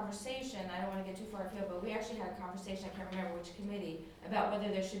actually a conversation, I don't want to get too far afield, but we actually had a conversation, I can't remember which committee, about whether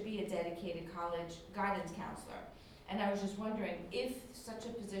there should be a dedicated college guidance counselor. And I was just wondering, if such a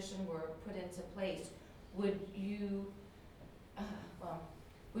position were put into place, would you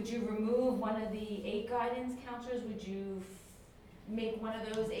remove one of the 8 guidance counselors? Would you make one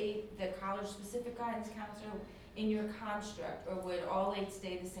of those 8 the college-specific guidance counselor in your construct? Or would all 8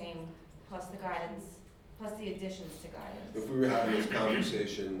 stay the same, plus the guidance, plus the additions to guidance? If we were having this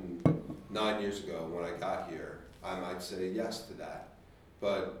conversation 9 years ago when I got here, I might say yes to that.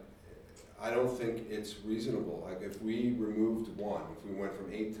 But I don't think it's reasonable. Like if we removed 1, if we went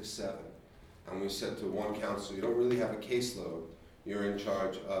from 8 to 7, and we said to one counselor, you don't really have a caseload, you're in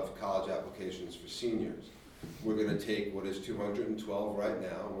charge of college applications for seniors. We're gonna take what is 212 right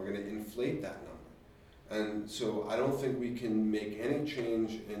now, and we're gonna inflate that number. And so I don't think we can make any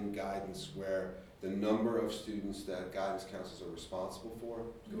change in guidance where the number of students that guidance counselors are responsible for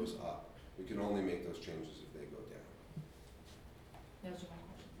goes up. We can only make those changes if they go down. Those are my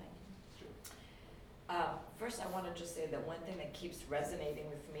questions, thank you. Sure. First, I want to just say that one thing that keeps resonating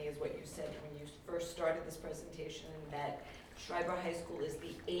with me is what you said when you first started this presentation, that Schreiber High School is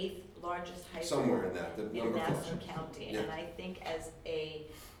the 8th largest high school Somewhere in that, the in number Nassau close. County. Yeah. And I think as a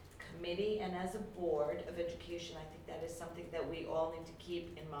committee and as a board of education, I think that is something that we all need to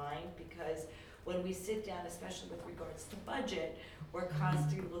keep in mind, because when we sit down, especially with regards to budget, we're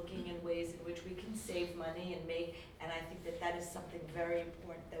constantly looking in ways in which we can save money and I think that that is something very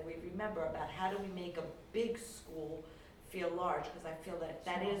important that we remember about how do we make a big school feel large, because I feel that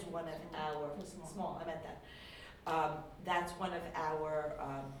that is one of our, small, I meant that. That's one of our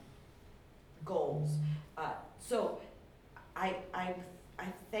goals. So I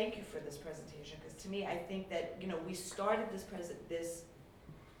thank you for this presentation, because to me, I think that, we started this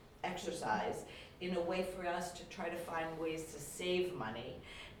exercise in a way for us to try to find ways to save money.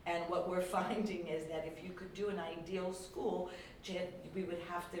 And what we're finding is that if you could do an ideal school, we would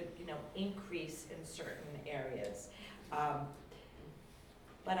have to, increase in certain areas.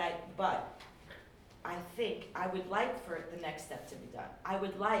 But I think I would like for the next step to be done. I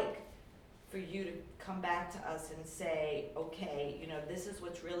would like for you to come back to us and say, okay, this is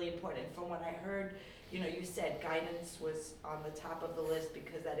what's really important. From what I heard, you said guidance was on the top of the list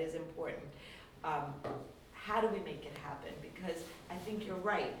because that is important. How do we make it happen? Because I think you're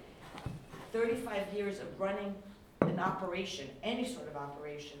right. 35 years of running an operation, any sort of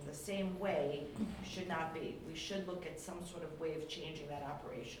operation, the same way should not be. We should look at some sort of way of changing that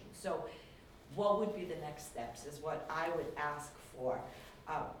operation. So what would be the next steps is what I would ask for.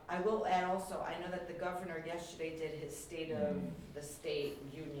 I will add also, I know that the governor yesterday did his State of the State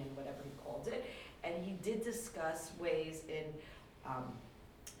Union, whatever he called it, and he did discuss ways in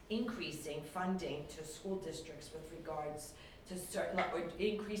increasing funding to school districts with regards to certain, or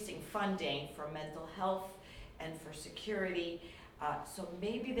increasing funding for mental health and for security. So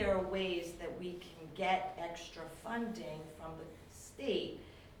maybe there are ways that we can get extra funding from the state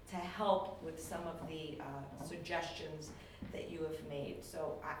to help with some of the suggestions that you have made.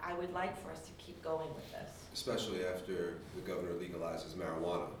 So I would like for us to keep going with this. Especially after the governor legalizes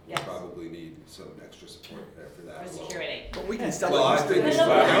marijuana. Yes. We probably need some extra support there for that For as well. security. But we can sell Well, I it. think it's No,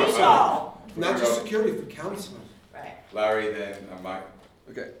 no, for no, counseling. no. Not just security, for counseling. Right. Larry, then Mike.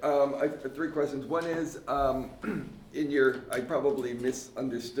 Okay, I have three questions. One is, I probably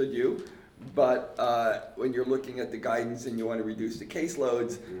misunderstood you, but when you're looking at the guidance and you want to reduce the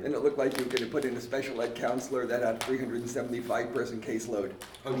caseloads, and it looked like you were going to put in a special ed counselor that had 375 person caseload.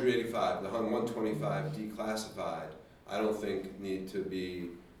 185, the 125 declassified, I don't think need to be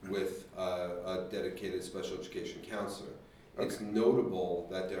with a dedicated special education counselor. It's Okay. notable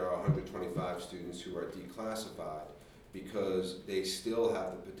that there are 125 students who are declassified because they still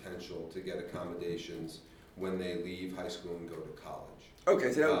have the potential to get accommodations when they leave high school and go to college.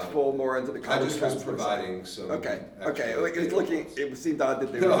 Okay, so that would fall more under the I college just was counselor. providing some. Okay, extra it was looking, details. it seemed odd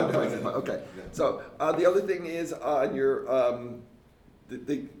that they No, were. no, no. Okay, Yeah. so the other thing is on your,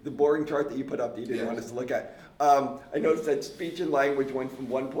 the boring chart that you put up that you didn't want Yes. us to look at. I noticed that speech and language went from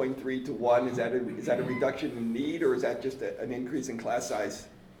 1.3 to 1. Is that a reduction in need, or is that just an increase in class size?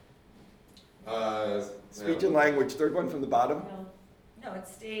 Speech and language, third one from the bottom. No, it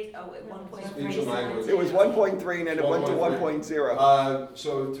stayed, at 1.3. Speech and language. It was 1.3 and then it went to 1.0.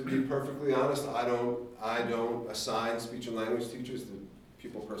 So to be perfectly honest, I don't assign speech and language teachers. The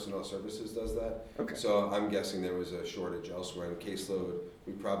Pupil Personnel Services does that. Okay. So I'm guessing there was a shortage elsewhere in caseload.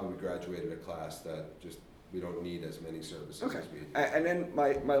 We probably graduated a class that just, we don't need as many services Okay. as we do. And then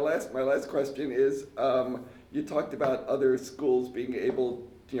my last question is, you talked about other schools being able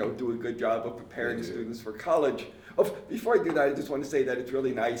to, do a good job of preparing They do. students for college. Oh, before I do that, I just want to say that it's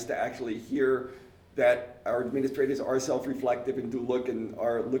really nice to actually hear that our administrators are self-reflective and do look and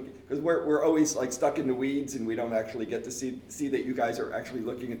are looking, because we're always like stuck in the weeds and we don't actually get to see that you guys are actually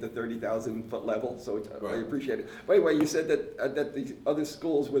looking at the 30,000 foot level, so I Right. appreciate it. By the way, you said that the other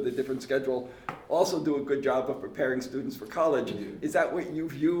schools with a different schedule also do a good job of preparing students for college. They do. Is that what you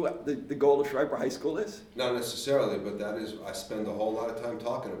view the goal of Schreiber High School is? Not necessarily, but that is, I spend a whole lot of time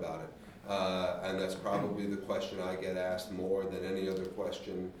talking about it. And that's probably the question I get asked more than any other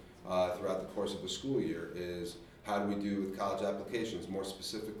question throughout the course of a school year is, how do we do with college applications? More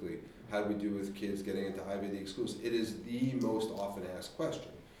specifically, how do we do with kids getting into Ivy League schools? It is the most often asked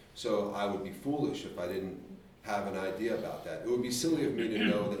question. So I would be foolish if I didn't have an idea about that. It would be silly of me to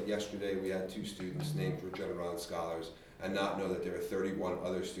know that yesterday we had 2 students named Regeneron Scholars and not know that there are 31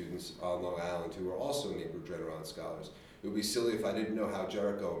 other students on Long Island who are also named Regeneron Scholars. It would be silly if I didn't know how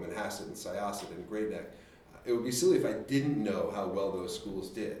Jericho, Manhasset, and Syosset, and Great Neck. It would be silly if I didn't know how well those schools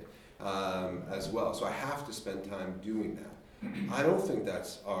did as well. So I have to spend time doing that. I don't think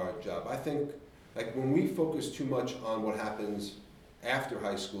that's our job. I think, like, when we focus too much on what happens after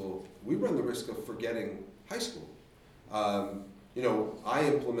high school, we run the risk of forgetting high school. I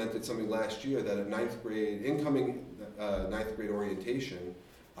implemented something last year that at 9th grade, incoming 9th grade orientation,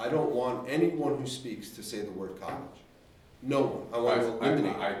 I don't want anyone who speaks to say the word college. No one. I want to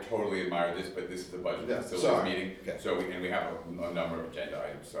eliminate. I totally admire this, but this is the budget Yeah, facilities sorry. meeting, Okay. so and we have a number of agenda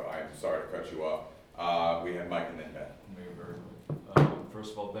items, so I'm sorry to cut you off. We have Mike and then Ben. Mayor Berg,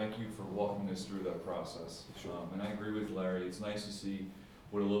 first of all, thank you for walking us through that process. Sure. And I agree with Larry, it's nice to see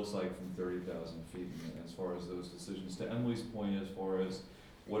what it looks like from 30,000 feet and as far as those decisions. To Emily's point, as far as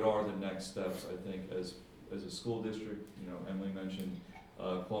what are the next steps, I think as a school district, Emily mentioned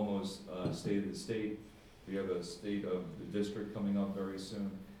Cuomo's State of the State. We have a State of the District coming up very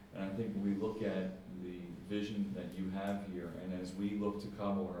soon. And I think when we look at the vision that you have here, and as we look to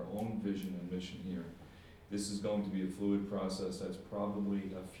cobble our own vision and mission here, this is going to be a fluid process that's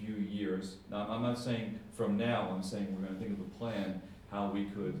probably a few years. Now, I'm not saying from now, I'm saying we're gonna think of a plan how we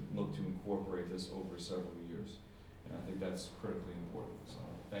could look to incorporate this over several years. And I think that's critically important, so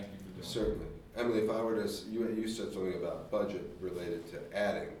thank you for doing that. Certainly. Emily, if I were to, you said something about budget related to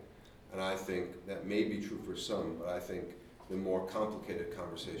adding, and I think that may be true for some, but I think the more complicated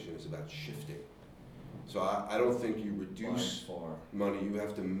conversation is about shifting. So I don't think you reduce By far, money, you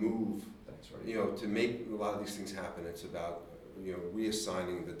have to move, that's right. to make a lot of these things happen, it's about,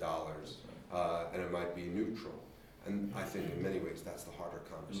 reassigning the dollars, and it might be neutral. And I think in many ways, that's the harder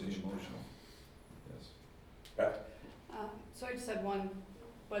It'll be conversation. emotional. Yes. So I just had one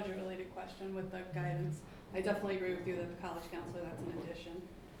budget-related question with the guidance. I definitely agree with you that the college counselor, that's an addition.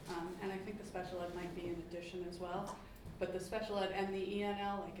 And I think the special ed might be an addition as well. But the special ed and the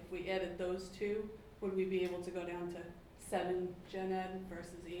ENL, like if we added those two, would we be able to go down to 7 gen ed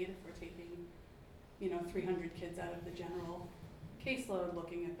versus 8 if we're taking, 300 kids out of the general caseload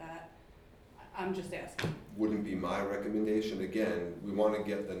looking at that? I'm just asking. Wouldn't be my recommendation. Again, we want to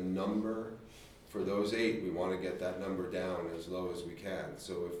get the number for those 8, we want to get that number down as low as we can.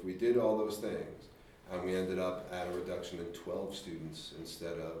 So if we did all those things and we ended up at a reduction in 12 students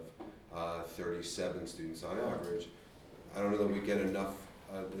instead of 37 students on average, I don't know that we get enough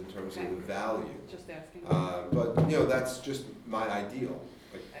in terms of the value. Just asking. But that's just my ideal.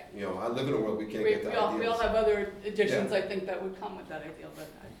 Like, I live in a world we can't get to We all ideals. have other additions, Yeah. I think, that would come with that ideal, but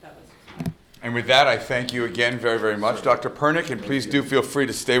that was. And with that, I thank you again very, very much, Dr. Pernick, and please do feel free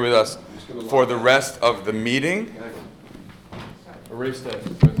to stay with us for the rest of the meeting Erase that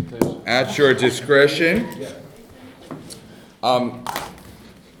presentation. at your discretion. So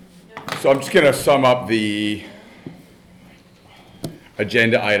I'm just going to sum up the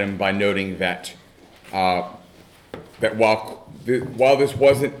agenda item by noting that while this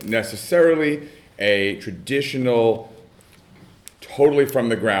wasn't necessarily a traditional, totally from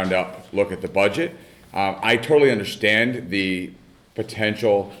the ground up look at the budget, I totally understand the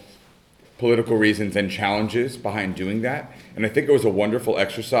potential political reasons and challenges behind doing that. And I think it was a wonderful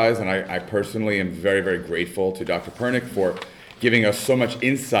exercise, and I personally am very, very grateful to Dr. Pernick for giving us so much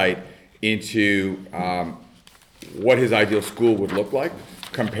insight into what his ideal school would look like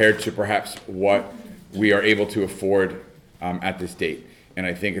compared to perhaps what we are able to afford at this date. And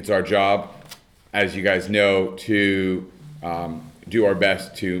I think it's our job, as you guys know, to do our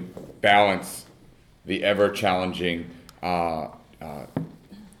best to balance the ever-challenging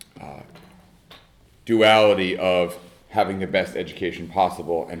duality of having the best education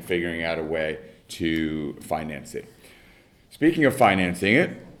possible and figuring out a way to finance it. Speaking of financing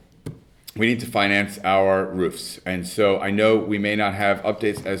it, we need to finance our roofs. And so I know we may not have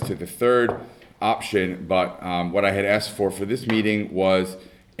updates as to the third option, but what I had asked for this meeting was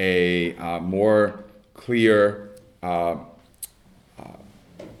a more clear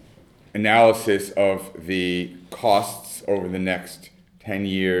analysis of the costs over the next 10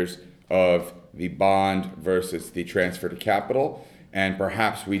 years of the bond versus the transfer to capital. And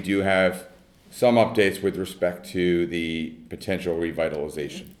perhaps we do have some updates with respect to the potential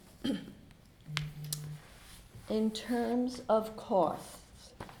revitalization. In terms of costs,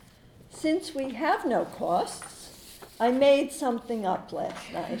 since we have no costs, I made something up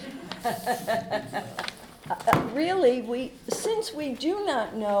last night. Really, since we do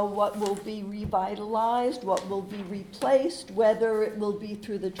not know what will be revitalized, what will be replaced, whether it will be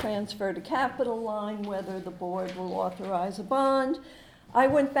through the transfer to capital line, whether the board will authorize a bond, I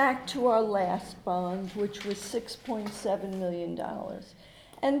went back to our last bond, which was $6.7 million.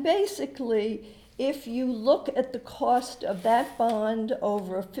 And basically, if you look at the cost of that bond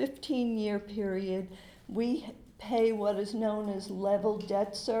over a 15-year period, we pay what is known as level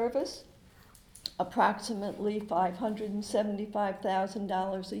debt service, approximately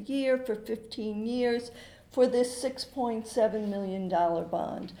 $575,000 a year for 15 years for this $6.7 million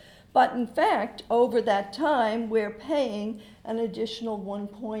bond. But in fact, over that time, we're paying an additional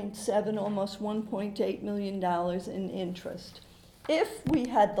 $1.7, almost $1.8 million in interest. If we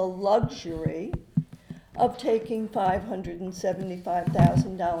had the luxury of taking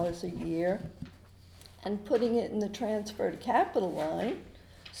 $575,000 a year and putting it in the transfer to capital line.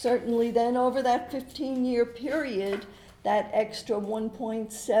 Certainly then over that 15-year period, that extra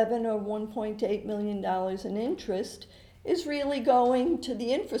 1.7 or $1.8 million in interest is really going to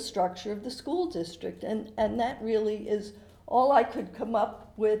the infrastructure of the school district. And that really is all I could come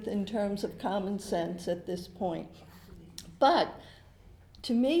up with in terms of common sense at this point. But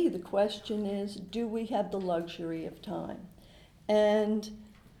to me, the question is, do we have the luxury of time? And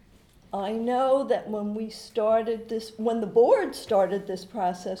I know that when the board started this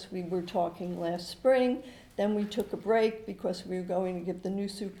process, we were talking last spring, then we took a break because we were going to give the new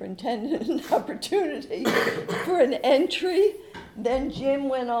superintendent an opportunity for an entry. Then Jim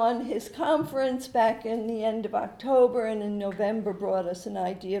went on his conference back in the end of October, and in November brought us an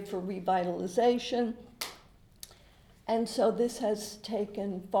idea for revitalization. And so this has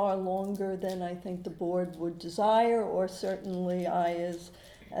taken far longer than I think the board would desire, or certainly I as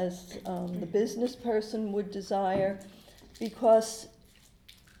the business person would desire, because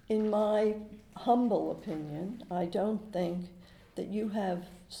in my humble opinion, I don't think that you have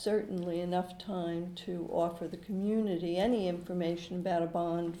certainly enough time to offer the community any information about a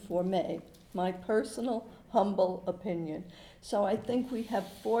bond for May. My personal humble opinion. So I think we have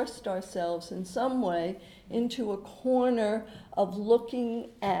forced ourselves in some way into a corner of looking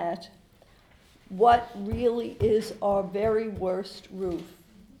at what really is our very worst roof.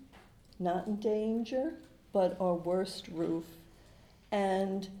 Not in danger, but our worst roof.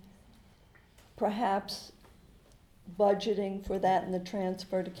 And perhaps budgeting for that in the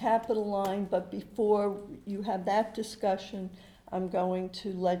transfer to capital line. But before you have that discussion, I'm going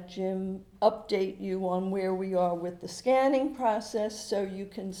to let Jim update you on where we are with the scanning process, so you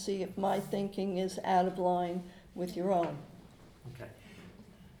can see if my thinking is out of line with your own. Okay.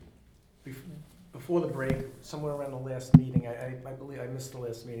 Before the break, somewhere around the last meeting, I believe I missed the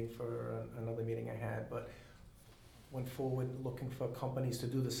last meeting for another meeting I had, but went forward looking for companies to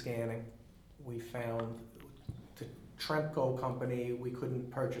do the scanning. We found the Tremco company, we couldn't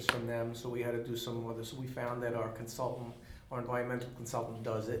purchase from them, so we had to do some other. So we found that our consultant, our environmental consultant,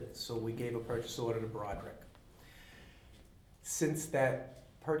 does it, so we gave a purchase order to Broderick. Since that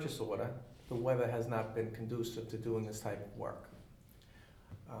purchase order, the weather has not been conducive to doing this type of work.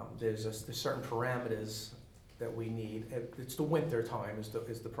 There's certain parameters that we need. It's the winter time is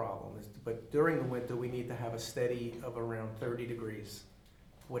the problem. But during the winter, we need to have a steady of around 30 degrees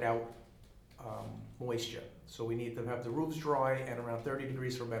without moisture. So we need to have the roofs dry and around 30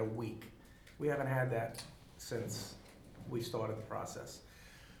 degrees for about a week. We haven't had that since we started the process.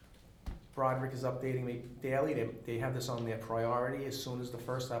 Broderick is updating me daily. They have this on their priority. As soon as the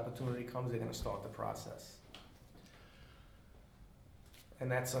first opportunity comes, they're going to start the process. And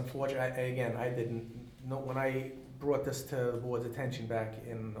that's unfortunate. Again, I didn't know, when I brought this to the board's attention back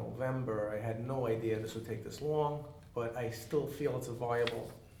in November, I had no idea this would take this long, but I still feel it's a viable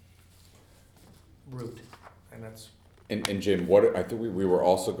route, and that's. And Jim, I think we were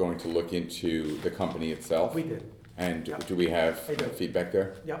also going to look into the company itself. We did. And Yep. do we have I do. feedback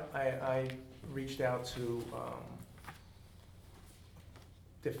there? Yep, I reached out to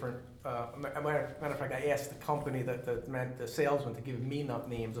different, matter of fact, I asked the company, the salesman, to give me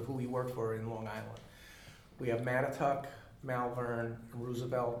names of who he worked for in Long Island. We have Mattituck, Malvern,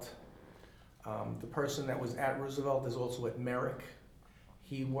 Roosevelt. The person that was at Roosevelt is also at Merrick.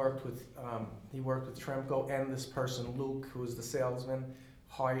 He worked with Tremco, and this person, Luke, who was the salesman,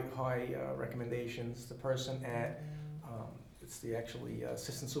 high recommendations. The person at, it's the actually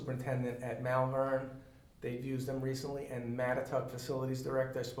assistant superintendent at Malvern. They've used them recently, and Mattituck facilities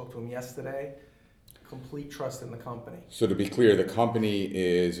director, I spoke to him yesterday. Complete trust in the company. So to be clear,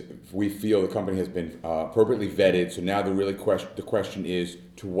 we feel the company has been appropriately vetted, so now the question is,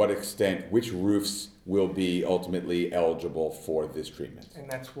 to what extent, which roofs will be ultimately eligible for this treatment? And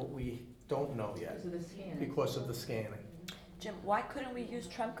that's what we don't know yet, because of the scanning. Jim, why couldn't we use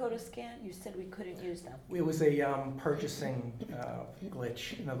Tremco to scan? You said we couldn't use them. It was a purchasing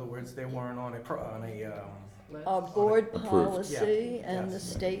glitch. In other words, they weren't on Our board Approved. policy Yeah, and the yes.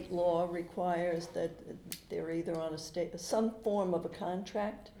 state law requires that they're either on some form of a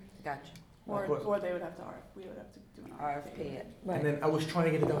contract. Gotcha. Or Of course. they would have to, we would have to do an RFP RFP. it. And then I was trying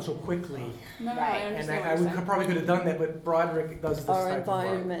to get it done so quickly, No, Right. I and understand I what you're saying. probably could have done that, but Broderick does this Our type of work.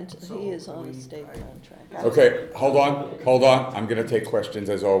 environment, So he is on a we- state I- contract. Okay, hold on. I'm gonna take questions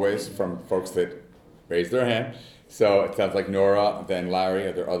as always from folks that raise their hand. So it sounds like Nora, then Larry.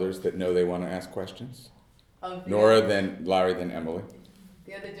 Are there others that know they wanna ask questions? Nora, then Larry, then Emily.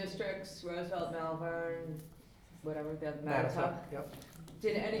 The other districts, Roosevelt, Malvern, whatever, the other Mattituck, Mattituck. yep.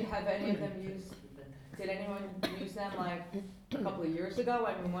 Have any of them used did anyone use them like a couple of years ago?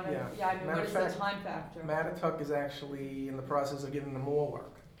 I mean, Yeah. I mean, Matter what of is the fact, time factor? Matituck is actually in the process of giving them more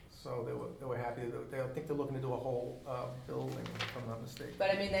work. So they were happy, I think they're looking to do a whole building, if I'm not mistaken. But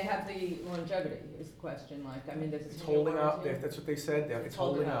I mean, they have the longevity is the question, like, I mean, does it It's continue holding up, warranty? that's what they said, there. It's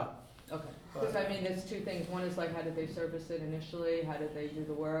holding up. Okay, because I mean, there's two things, one is like, how did they service it initially, how did they do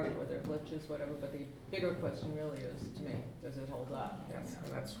the work, were there glitches, whatever, but the bigger question really is, to me, does it hold up? Yes,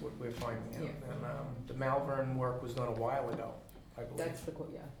 and that's what we're finding out. Yeah. And the Malvern work was done a while ago, I believe. That's the,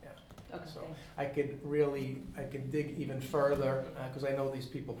 yeah. Yeah. Okay, So- thanks. I can dig even further, because I know these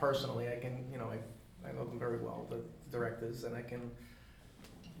people personally, I can, I know them very well, the directors, and I can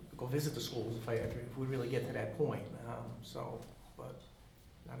go visit the schools if we really get to that point, but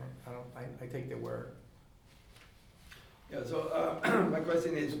I take their word. Yeah, so my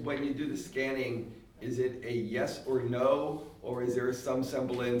question is, when you do the scanning, is it a yes or no, or is there some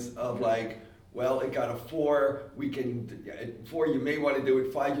semblance of like, well, it got a 4, at 4 you may want to do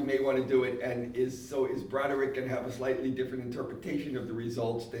it, 5 you may want to do it, and is Broderick going to have a slightly different interpretation of the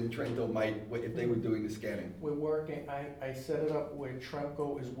results than Trento might if they were doing the scanning? We're working, I set it up where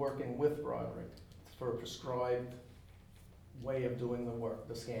Tremco is working with Broderick for a prescribed way of doing the work,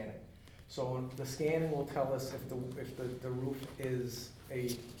 the scanning. So the scanning will tell us if the roof is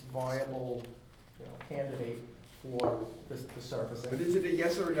a viable, candidate for the surfacing. But is it a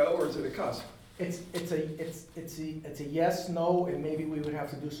yes or a no, or is it a cuss? It's a yes, no, and maybe we would have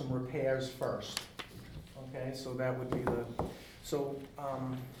to do some repairs first. Okay, so that would be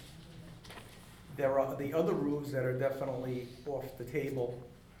there are the other roofs that are definitely off the table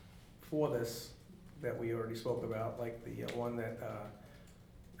for this that we already spoke about, like the one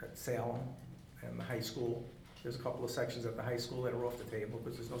at Salem and the high school. There's a couple of sections at the high school that are off the table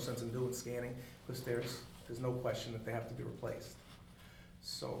because there's no sense in doing scanning because there's no question that they have to be replaced.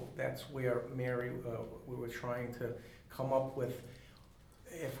 So that's where Mary, we were trying to come up with,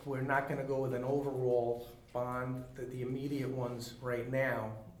 if we're not gonna go with an overall bond, the immediate ones right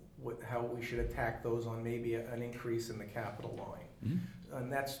now, how we should attack those on maybe an increase in the capital line. Mm-hmm.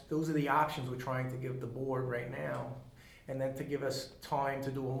 And those are the options we're trying to give the board right now. And then to give us time to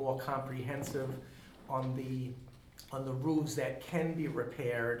do a more comprehensive on the roofs that can be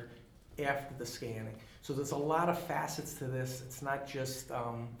repaired after the scanning. So there's a lot of facets to this. It's not just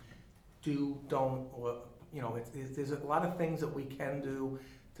do, don't, or, there's a lot of things that we can do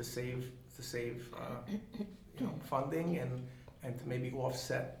to save funding and to maybe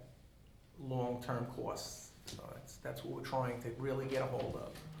offset long-term costs. So that's what we're trying to really get a hold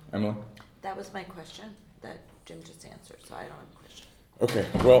of. Emily? That was my question that Jim just answered, so I don't have a question. Okay,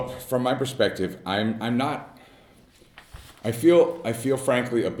 well, from my perspective, I'm not, I feel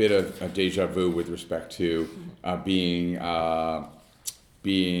frankly a bit of a deja vu with respect to being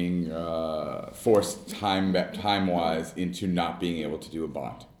forced time-wise into not being able to do a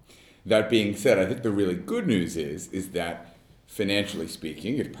bond. That being said, I think the really good news is that financially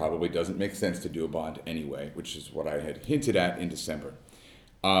speaking, it probably doesn't make sense to do a bond anyway, which is what I had hinted at in December.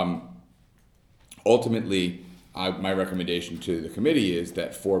 Ultimately, my recommendation to the committee is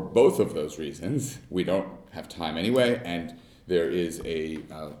that for both of those reasons, we don't have time anyway, and there is a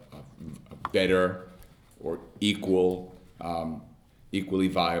better or equally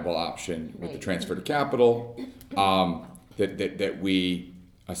viable option with the transfer to capital, that we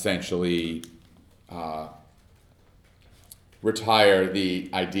essentially retire the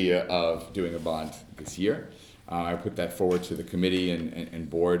idea of doing a bond this year. I put that forward to the committee and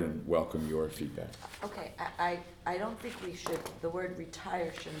board and welcome your feedback. Okay, I don't think we should, the word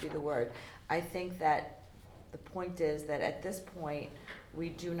retire shouldn't be the word. I think that the point is that at this point, we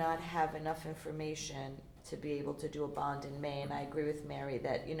do not have enough information to be able to do a bond in May, and I agree with Mary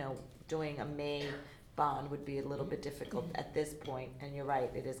that, doing a May bond would be a little bit difficult at this point, and you're right,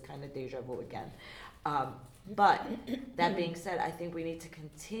 it is kind of deja vu again. But that being said, I think we need to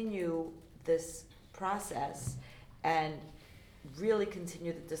continue this process and really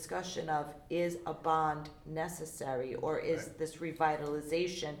continue the discussion of, is a bond necessary, or is this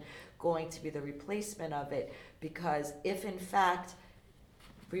revitalization going to be the replacement of it? Because if in fact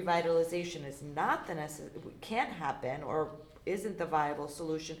revitalization is not can't happen or isn't the viable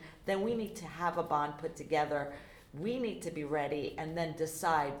solution, then we need to have a bond put together. We need to be ready and then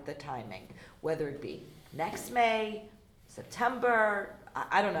decide the timing, whether it be next May, September,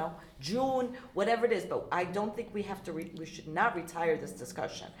 I don't know, June, whatever it is. But I don't think we have to, we should not retire this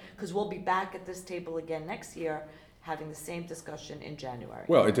discussion, because we'll be back at this table again next year having the same discussion in January.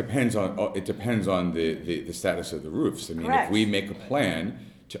 Well, it depends on the status of the roofs. I mean, Correct. if we make a plan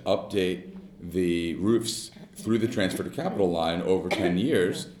to update the roofs through the transfer to capital line over 10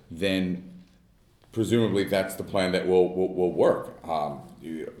 years, then presumably that's the plan that will work.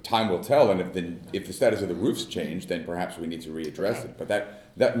 Time will tell, and if the status of the roofs change, then perhaps we need to readdress Okay. it. But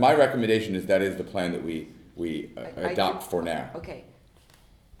that my recommendation is that is the plan that we I adopt do- for now. Okay.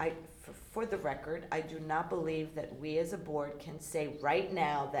 For the record, I do not believe that we as a board can say right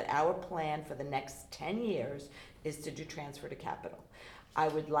now that our plan for the next 10 years is to do transfer to capital. I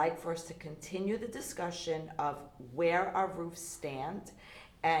would like for us to continue the discussion of where our roofs stand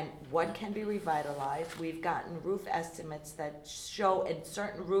and what can be revitalized. We've gotten roof estimates that show, and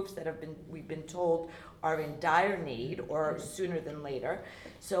certain roofs that we've been told are in dire need or sooner than later.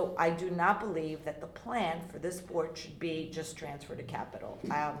 So I do not believe that the plan for this board should be just transfer to capital.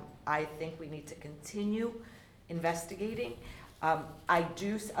 I think we need to continue investigating. I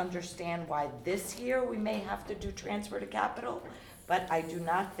do understand why this year we may have to do transfer to capital, but I do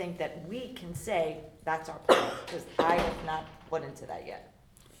not think that we can say that's our plan, because I have not put into that yet.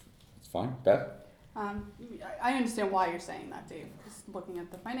 It's fine, Beth? I understand why you're saying that, Dave, because looking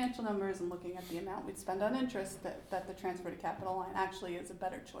at the financial numbers and looking at the amount we'd spend on interest, that the transfer to capital line actually is a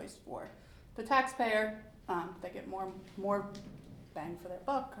better choice for the taxpayer. They get more bang for their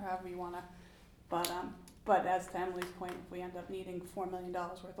buck, or however you wanna, but as to Emily's point, if we end up needing $4 million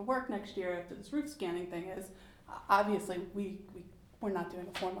worth of work next year after this roof scanning thing is, obviously, we're not doing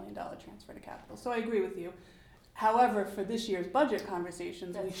a $4 million transfer to capital, so I agree with you. However, for this year's budget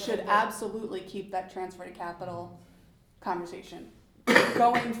conversations, we That's what should I did. absolutely keep that transfer to capital conversation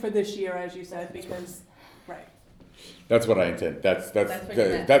going for this year, as you said, because, right. That's what I intend. That's That's what you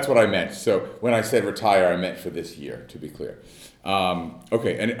meant. that's what I meant. So when I said retire, I meant for this year, to be clear.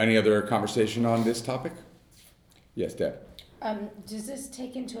 Okay. Any other conversation on this topic? Yes, Deb. Does this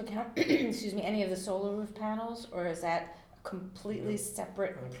take into account, excuse me, any of the solar roof panels, or is that a completely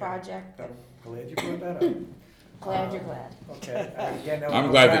separate Okay. project? I'm glad you brought that up. Glad you're glad. Okay. Again, that I'm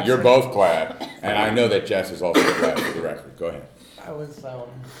was glad that you're absent. both glad, and I know that Jess is also glad for the record. Go ahead. I was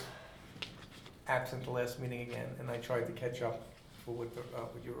absent the last meeting again, and I tried to catch up for what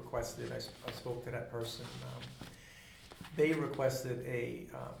you requested. I spoke to that person. They requested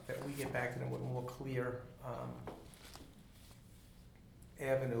that we get back to them with a more clear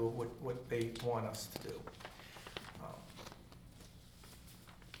avenue of what they want us to do.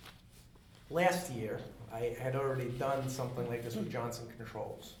 Last year, I had already done something like this with Johnson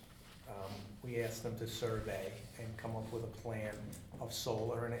Controls. We asked them to survey and come up with a plan of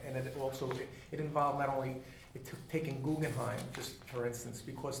solar, and it also, it involved not only taking Guggenheim, just for instance,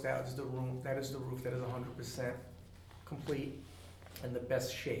 because that is the roof that is 100% complete and the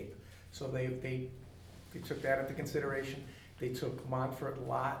best shape. So they took that into consideration. They took Montfort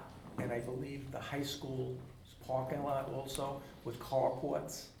lot, and I believe the high school's parking lot also, with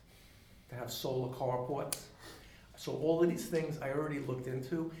carports, to have solar carports. So all of these things I already looked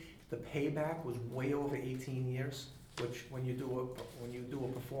into. The payback was way over 18 years, which when you do a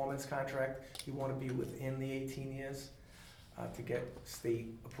performance contract, you want to be within the 18 years to get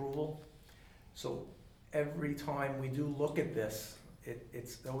state approval. So every time we do look at this,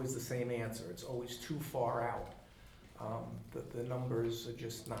 it's always the same answer. It's always too far out. The numbers are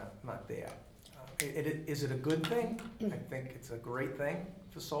just not there. Is it a good thing? I think it's a great thing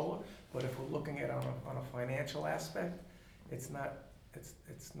for solar, but if we're looking at it on a financial aspect, it's not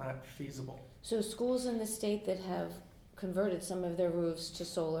feasible. So schools in the state that have converted some of their roofs to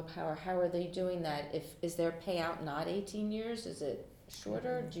solar power, how are they doing that? Is their payout not 18 years? Is it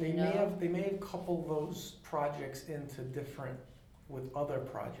shorter? Do you know? They may have coupled those projects into different, with other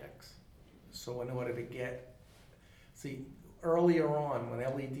projects. So in order to see, earlier on, when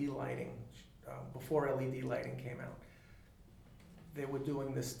LED lighting, before LED lighting came out, they were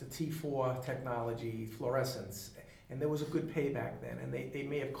doing the T4 technology, fluorescence, and there was a good payback then, and they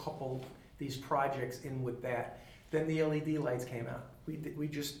may have coupled these projects in with that. Then the LED lights came out. We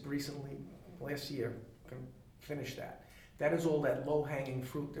just recently, last year, finished that. That is all that low-hanging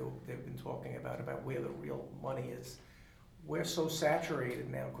fruit that they've been talking about where the real money is. We're so saturated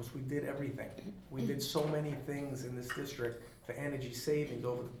now because we did everything. We did so many things in this district for energy savings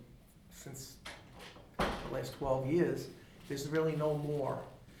since the last 12 years. There's really no more.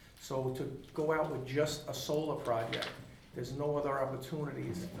 So to go out with just a solar project, there's no other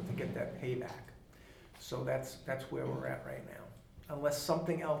opportunities to get that payback. So that's where we're at right now. Unless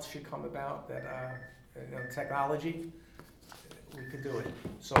something else should come about that, technology, we could do it.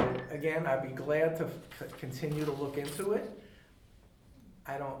 So again, I'd be glad to continue to look into it.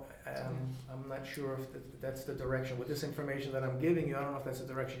 I'm not sure if that's the direction. With this information that I'm giving you, I don't know if that's the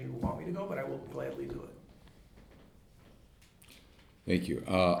direction you want me to go, but I will gladly do it. Thank you.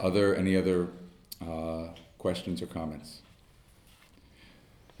 Any other questions or comments?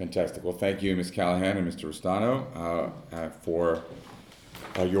 Fantastic. Well, thank you, Ms. Callahan and Mr. Rustano, for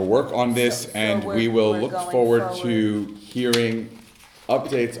your work on this, So and we're- we will we're look going forward to hearing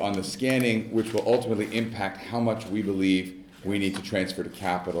updates on the scanning, which will ultimately impact how much we believe we need to transfer to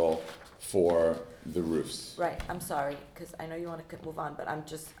capital for the roofs. Right, I'm sorry, because I know you want to move on, but I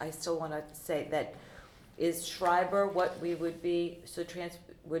still want to say that, is Schreiber what we would be,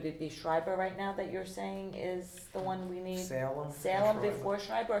 would it be Schreiber right now that you're saying is the one we need? Salem. and Salem Schreiber. before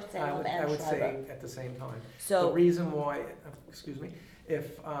Schreiber, or I Salem would and say Schreiber? at the same time. The So, reason why, excuse me,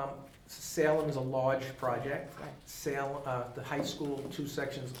 if Salem is a large project, Right. Salem, the high school, 2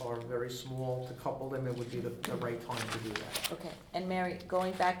 sections are very small. To couple them, it would be the right time to do that. okay, and Mary,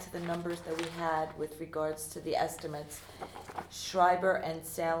 going back to the numbers that we had with regards to the estimates, Schreiber and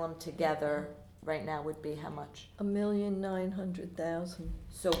Salem together right now would be how much? $1,900,000.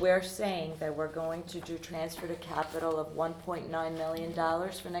 So we're saying that we're going to do transfer to capital of $1.9 million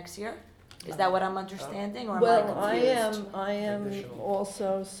for next year? Is that what I'm understanding, or am I Well, confused? I am Additional.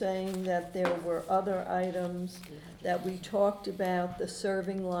 also saying that there were other items that we talked about, the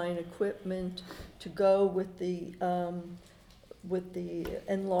serving line equipment to go with the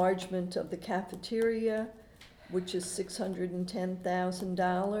enlargement of the cafeteria, which is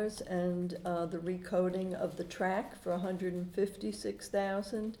 $610,000, and the recoding of the track for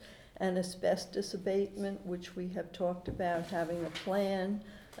 $156,000, and asbestos abatement, which we have talked about having a plan,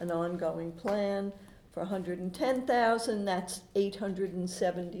 an ongoing plan for $110,000. That's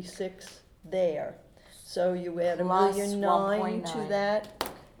 $876 there. So you add Plus $1,900,000 to 1.9. that.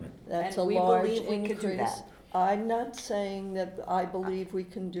 That's a And we large believe we could do increase. that. I'm not saying that I believe we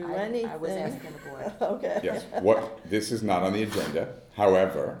can do anything. I was asking the board. Okay. Yes, this is not on the agenda,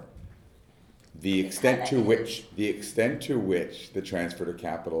 however, the extent to which the transfer to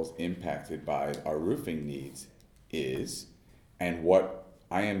capital is impacted by our roofing needs is, and what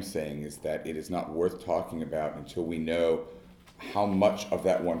I am saying is that it is not worth talking about until we know how much of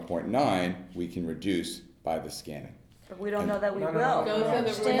that 1.9 we can reduce by the scanning. But we don't know that we No, will. no, no,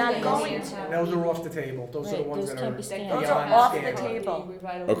 Those are the We're not roofing going needs. to. Those are off the table. Those are the Right, ones those that can't are be scanned. Those beyond are the off the scanning. table.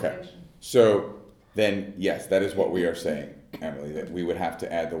 Okay, so then, yes, that is what we are saying, Emily, that we would have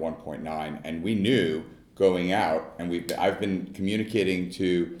to add the 1.9, and we knew going out, and I've been communicating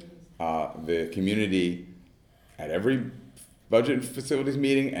to the community at every budget and facilities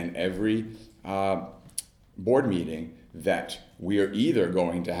meeting and every board meeting that we are either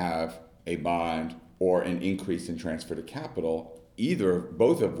going to have a bond or an increase in transfer to capital,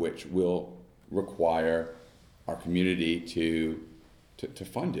 both of which will require our community to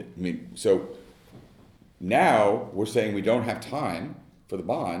fund it. I mean, so now we're saying we don't have time for the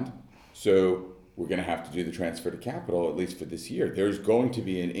bond, so we're gonna have to do the transfer to capital, at least for this year. There's going to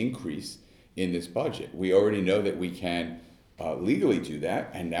be an increase in this budget. We already know that we can legally do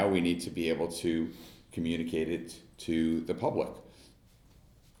that, and now we need to be able to communicate it to the public.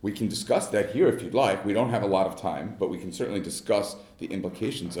 We can discuss that here if you'd like. We don't have a lot of time, but we can certainly discuss the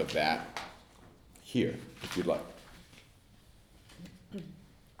implications of that here, if you'd like.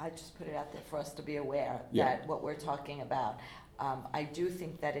 I just put it out there for us to be aware Yeah. that what we're talking about. I do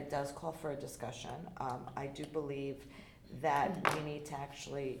think that it does call for a discussion. I do believe that we need to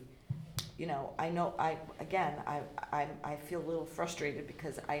actually, I know, I feel a little frustrated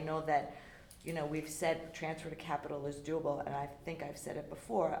because I know that, we've said transfer to capital is doable, and I think I've said it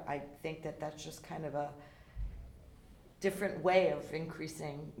before. I think that that's just kind of a different way of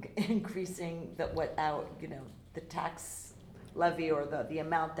increasing the tax levy or the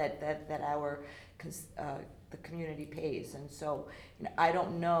amount that the community pays. And so, I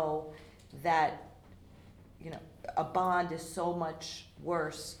don't know that, a bond is so much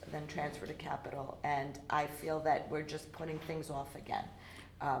worse than transfer to capital, and I feel that we're just putting things off again.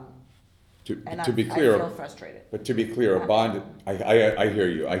 And To be I clear, feel frustrated. but to be clear, a bond, I hear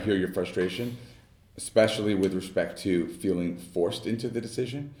you. I hear your frustration, especially with respect to feeling forced into the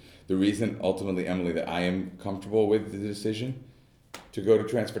decision. The reason ultimately, Emily, that I am comfortable with the decision to go to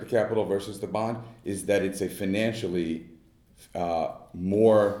transfer to capital versus the bond is that it's a financially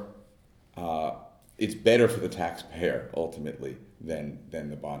it's better for the taxpayer ultimately than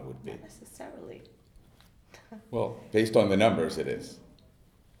the bond would be. Not necessarily. Well, based on the numbers, it is.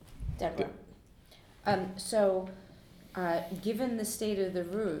 Deborah. Given the state of the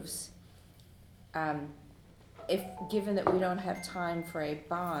roofs, given that we don't have time for a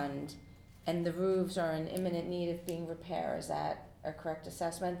bond and the roofs are in imminent need of being repaired, is that a correct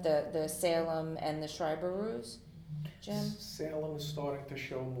assessment? The Salem and the Schreiber roofs, Jim? Salem is starting to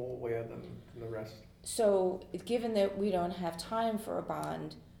show more wear than the rest. So, given that we don't have time for a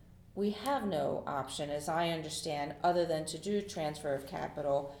bond, we have no option, as I understand, other than to do transfer of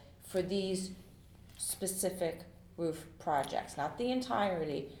capital for these specific roof projects, not the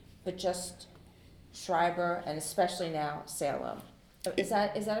entirety, but just Schreiber and especially now Salem. Is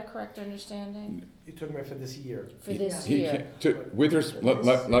that a correct understanding? You took me for this year. For this He year?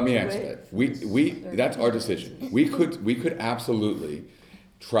 let me answer that. We that's our decision. We could absolutely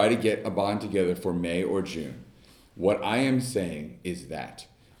try to get a bond together for May or June. What I am saying is that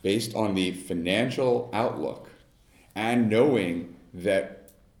based on the financial outlook and knowing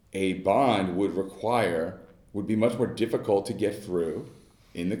that a bond would be much more difficult to get through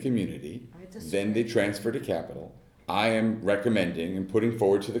in the community than the transfer to capital, I am recommending and putting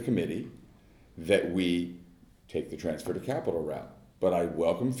forward to the committee that we take the transfer to capital route. But I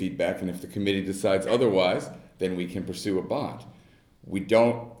welcome feedback, and if the committee decides otherwise, then we can pursue a bond. We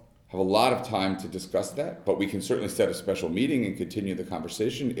don't have a lot of time to discuss that, but we can certainly set a special meeting and continue the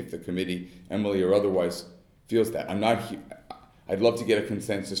conversation if the committee, Emily or otherwise, feels that. I'd love to get a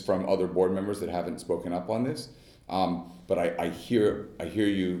consensus from other board members that haven't spoken up on this, but I hear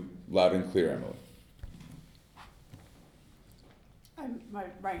you loud and clear, Emily. I'm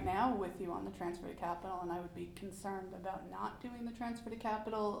right now with you on the transfer to capital, and I would be concerned about not doing the transfer to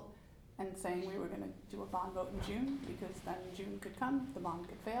capital and saying we were gonna do a bond vote in June, because then June could come, the bond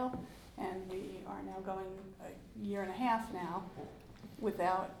could fail, and we are now going a year and a half now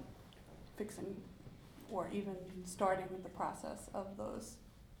without fixing or even starting with the process of those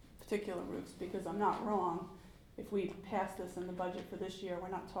particular roofs, because I'm not wrong. If we pass this in the budget for this year, we're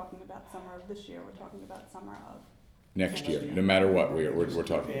not talking about summer of this year, we're talking about summer of Next year, no matter what, we're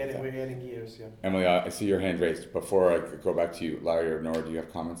talking about. We're adding years, yeah. Emily, I see your hand raised. Before I go back to you, Larry or Nora, do you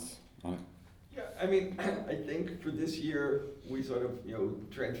have comments on it? Yeah, I mean, I think for this year, we sort of,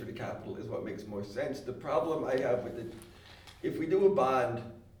 transfer to capital is what makes more sense. The problem I have with it, if we do a bond,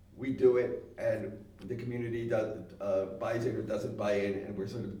 we do it, and the community buys in or doesn't buy in, and we're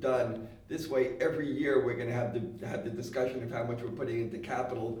sort of done. This way, every year, we're gonna have the discussion of how much we're putting into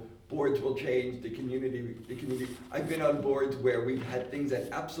capital. Boards will change, the community. I've been on boards where we've had things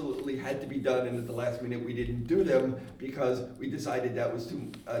that absolutely had to be done, and at the last minute we didn't do them because we decided that was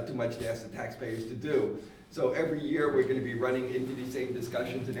too much to ask the taxpayers to do. So every year we're gonna be running into these same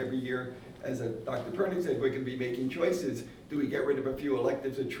discussions, and every year, as Dr. Pernick said, we're gonna be making choices. Do we get rid of a few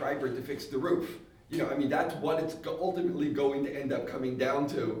electives at Schreiber to fix the roof? That's what it's ultimately going to end up coming down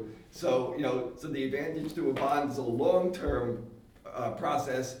to. So, so the advantage to a bond is a long-term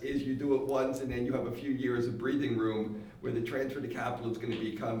process is you do it once and then you have a few years of breathing room, where the transfer to capital is going to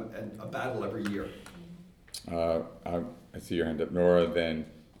become a battle every year. I see your hand up, Nora, then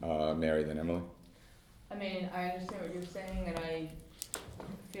Mary, then Emily. I mean, I understand what you're saying, and I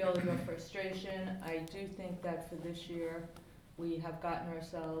feel your frustration. I do think that for this year, we have gotten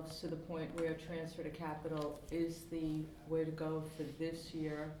ourselves to the point where transfer to capital is the way to go for this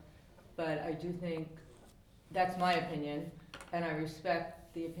year. But I do think, that's my opinion, and I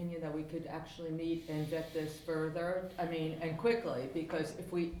respect the opinion that we could actually meet and vet this further, and quickly, because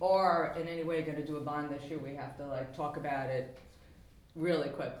if we are in any way gonna do a bond this year, we have to talk about it really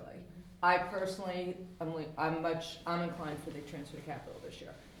quickly. I personally, I'm inclined for the transfer to capital this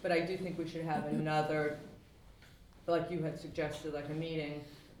year, but I do think we should have another, like you had suggested, a meeting,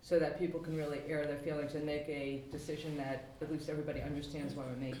 so that people can really air their feelings and make a decision that at least everybody understands why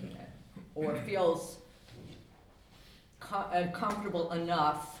we're making it, or feels comfortable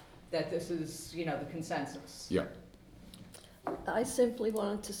enough that this is, the consensus. Yeah. I simply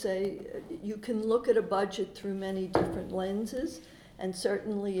wanted to say, you can look at a budget through many different lenses, and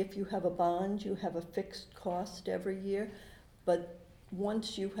certainly if you have a bond, you have a fixed cost every year, but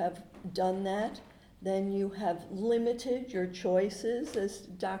once you have done that, then you have limited your choices, as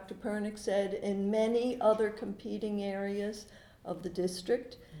Dr. Pernick said, in many other competing areas of the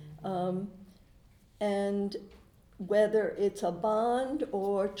district. And whether it's a bond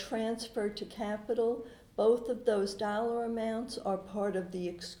or transfer to capital, both of those dollar amounts are part of the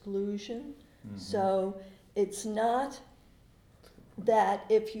exclusion. Mm-hmm. So it's not that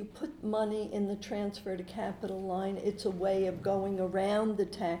if you put money in the transfer to capital line, it's a way of going around the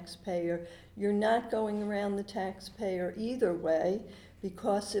taxpayer. You're not going around the taxpayer either way,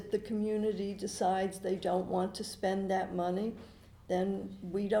 because if the community decides they don't want to spend that money, then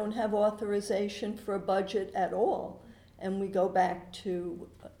we don't have authorization for a budget at all, and we go back to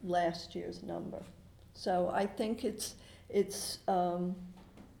last year's number. So I think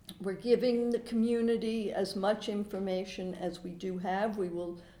we're giving the community as much information as we do have. We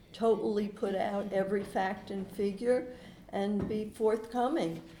will totally put out every fact and figure and be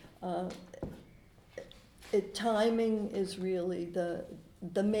forthcoming. Timing is really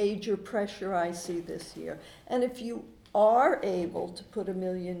the major pressure I see this year. And if you are able to put $1.9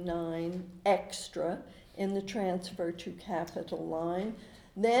 million extra in the transfer to capital line,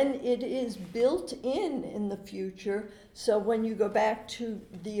 then it is built in the future. So when you go back to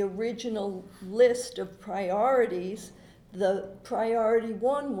the original list of priorities, the priority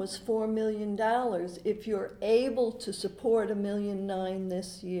one was $4 million. If you're able to support $1.9 million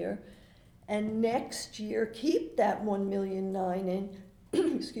this year, and next year keep that $1.9 million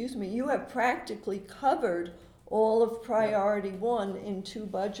in, excuse me, you have practically covered all of priority one in 2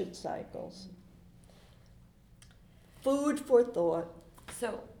 budget cycles. Food for thought.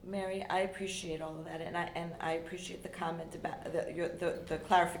 So, Mary, I appreciate all of that, and I appreciate the comment about the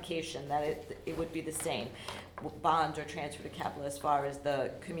clarification that it would be the same, bond or transfer to capital as far as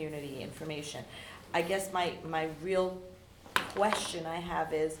the community information. I guess my real question I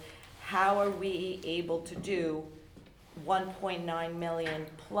have is, how are we able to do 1.9 million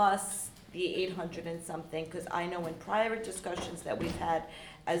plus the 800 and something? Because I know in prior discussions that we've had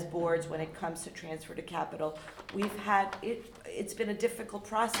as boards when it comes to transfer to capital, we've had, it's been a difficult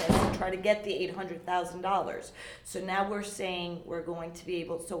process to try to get the $800,000. So now we're saying we're going to be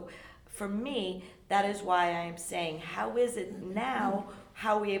able, so for me, that is why I am saying, how is it now,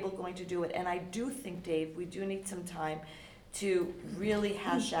 how are we going to do it? And I do think, Dave, we do need some time to really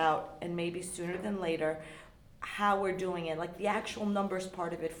hash out, and maybe sooner than later, how we're doing it. Like the actual numbers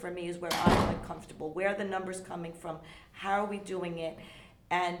part of it for me is where I'm uncomfortable. Where are the numbers coming from? How are we doing it?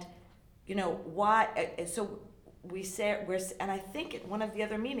 And, you know, why, so we say, and I think at one of the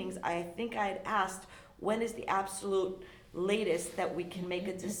other meetings, I think I had asked, when is the absolute latest that we can make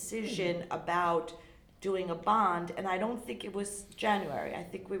a decision about doing a bond? And I don't think it was January. I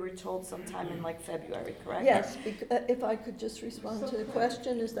think we were told sometime in like February, correct? Yes, if I could just respond to the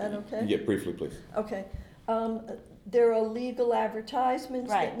question, is that okay? Yeah, briefly, please. Okay. There are legal advertisements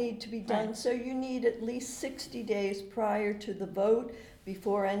that Right. need to be done, Right. so you need at least 60 days prior to the vote,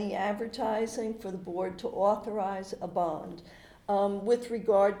 before any advertising, for the board to authorize a bond. With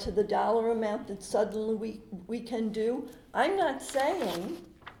regard to the dollar amount that suddenly we can do, I'm not saying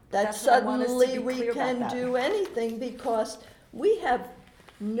that That's what I want us to be suddenly we clear about can that. do anything, because we have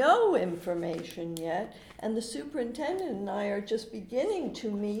no information yet, and the superintendent and I are just beginning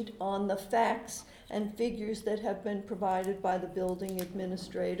to meet on the facts and figures that have been provided by the building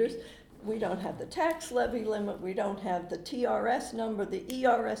administrators. We don't have the tax levy limit, we don't have the TRS number, the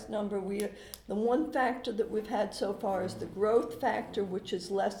ERS number. The one factor that we've had so far is the growth factor, which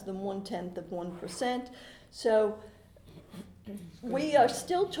is less than 0.1%. So we are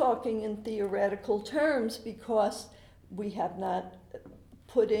still talking in theoretical terms, because we have not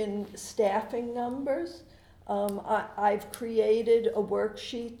put in staffing numbers. I've created a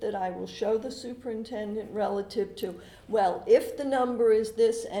worksheet that I will show the superintendent relative to, well, if the number is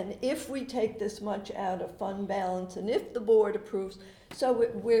this, and if we take this much out of fund balance, and if the board approves. So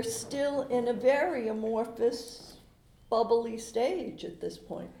we're still in a very amorphous, bubbly stage at this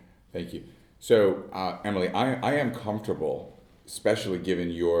point. Thank you. So, Emily, I am comfortable, especially given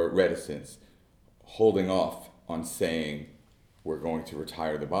your reticence, holding off on saying we're going to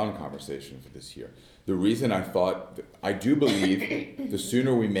retire the bond conversation for this year. The reason I do believe the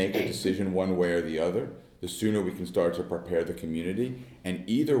sooner we make a decision one way or the other, the sooner we can start to prepare the community. And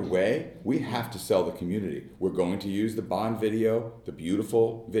either way, we have to sell the community. We're going to use the bond video, the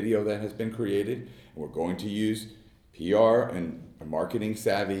beautiful video that has been created, and we're going to use PR and marketing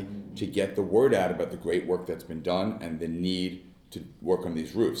savvy to get the word out about the great work that's been done and the need to work on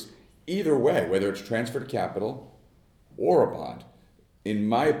these roofs. Either way, whether it's transfer to capital or a bond, in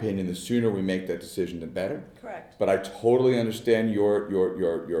my opinion, the sooner we make that decision, the better. Correct. But I totally understand your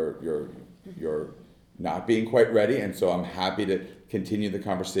not being quite ready, and so I'm happy to continue the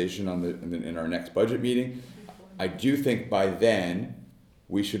conversation in our next budget meeting. I do think by then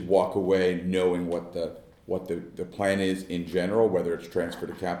we should walk away knowing what the plan is in general, whether it's transfer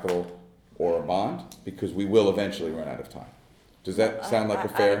to capital or a bond, because we will eventually run out of time. Does that sound like a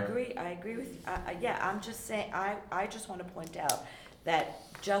fair? I agree with, yeah, I'm just saying, I just want to point out that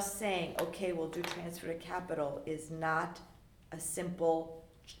just saying, okay, we'll do transfer to capital is not a simple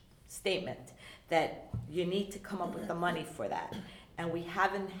statement, that you need to come up with the money for that. And we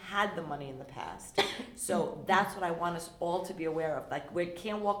haven't had the money in the past. So that's what I want us all to be aware of. Like, we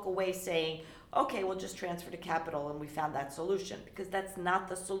can't walk away saying, okay, we'll just transfer to capital and we found that solution, because that's not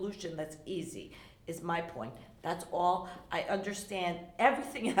the solution that's easy, is my point. That's all. I understand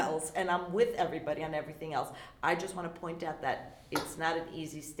everything else, and I'm with everybody on everything else. I just want to point out that it's not an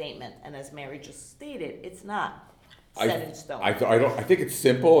easy statement, and as Mary just stated, it's not set in stone. I think it's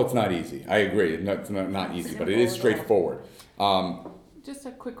simple. It's not easy. I agree. It's not easy, but it is Simple, straightforward. Just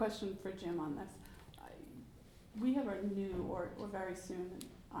a quick question for Jim on this. We have a new, or very soon,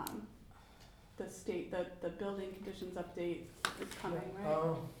 the state, the building conditions update is coming, right?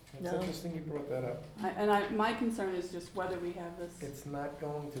 Oh, it's No. interesting you brought that up. My concern is just whether we have this. It's not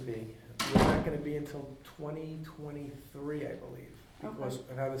going to be. We're not gonna be until 2023, I believe. Because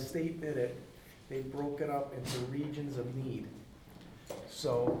of how the state did it, they broke it up into regions of need.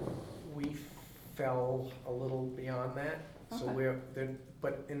 So we fell a little beyond that. So Okay.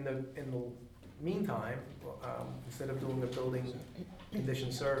 but in the meantime, instead of doing a building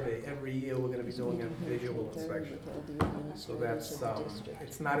condition survey, every year we're gonna be doing a visual inspection. So that's,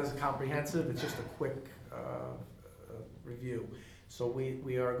 it's not as comprehensive, it's just a quick, review. So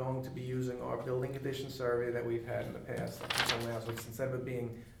we are going to be using our building condition survey that we've had in the past, up until now. So instead of it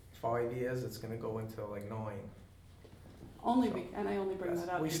being 5 years, it's gonna go into like 9. And I only bring that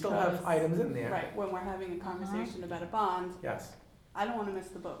up We because. still have items in there. Right, when we're having a conversation about a bond, Yes, I don't wanna miss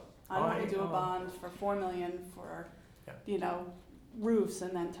the boat. I don't wanna do a bond for 4 million for, Yeah. roofs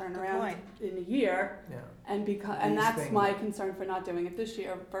and then turn Good around point. in a year. yeah. And These that's things- my concern for not doing it this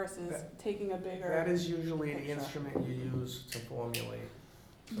year versus taking a bigger. That is usually the picture. instrument you use to formulate.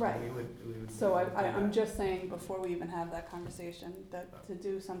 So Right. we would So do I'm that. just saying, before we even have that conversation, that to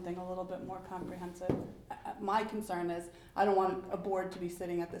do something a little bit more comprehensive. My concern is, I don't want a board to be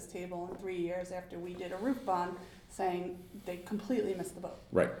sitting at this table in 3 years after we did a roof bond, saying they completely missed the boat.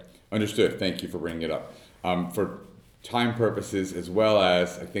 Right, understood, thank you for bringing it up. For time purposes, as well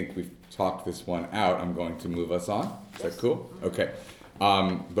as, I think we've talked this one out, I'm going to move us on. Is that cool? Okay.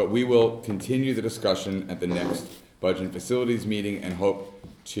 But we will continue the discussion at the next Budget and Facilities meeting and hope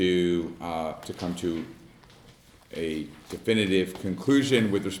to come to a definitive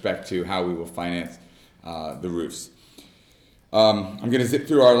conclusion with respect to how we will finance the roofs. I'm gonna zip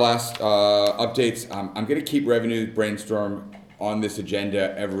through our last updates. I'm gonna keep revenue brainstorm on this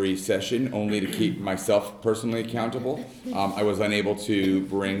agenda every session, only to keep myself personally accountable. I was unable to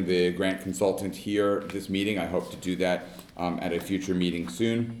bring the grant consultant here this meeting. I hope to do that at a future meeting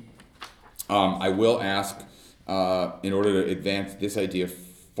soon. I will ask, in order to advance this idea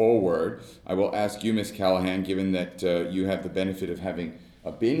forward, I will ask you, Ms. Callahan, given that you have the benefit of having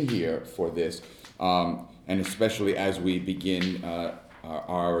been here for this, and especially as we begin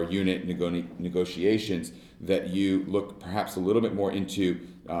our unit negotiations, that you look perhaps a little bit more into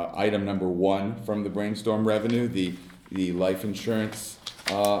item number 1 from the brainstorm revenue, the life insurance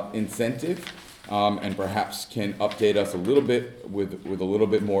incentive, and perhaps can update us a little bit with a little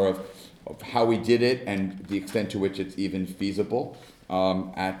bit more of how we did it and the extent to which it's even feasible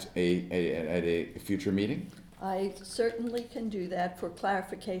at a future meeting. I certainly can do that. For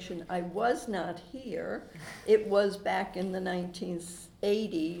clarification, I was not here. It was back in the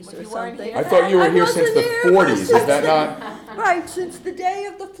 1980s Well, or you weren't something. here I thought you were I here since wasn't the here, but 40s, is that not? Right, since the day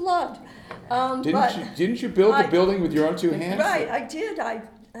of the flood. But- Didn't you build the I- building with your own 2 hands? Right, I did.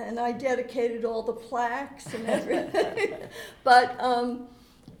 I dedicated all the plaques and everything. But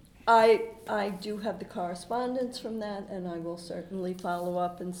I do have the correspondence from that, and I will certainly follow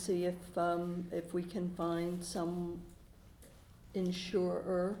up and see if we can find some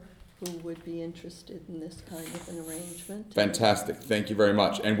insurer who would be interested in this kind of an arrangement. Fantastic, thank you very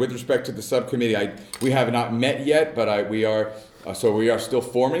much. And with respect to the subcommittee, we have not met yet, but we are still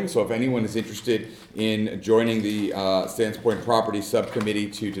forming. So if anyone is interested in joining the Sands Point Property Subcommittee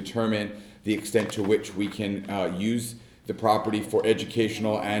to determine the extent to which we can use the property for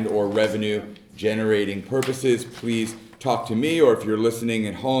educational and or revenue generating purposes, please talk to me, or if you're listening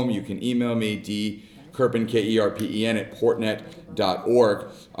at home, you can email me, dkerpen, Kerpen, @portnet.org.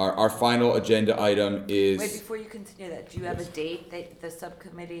 Our final agenda item is... Wait, before you continue that, do you have a date that the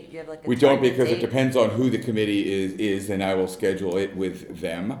subcommittee, you have like a We don't, target because it date? depends on who the committee is, and I will schedule it with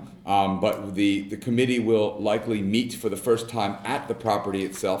them. But the committee will likely meet for the first time at the property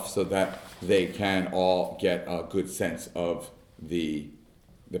itself so that they can all get a good sense of the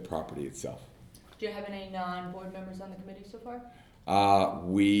property itself. Do you have any non-board members on the committee so far?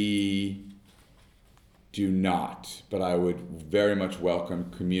 We do not, but I would very much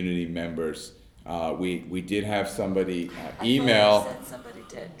welcome community members. We did have somebody email. I thought you said somebody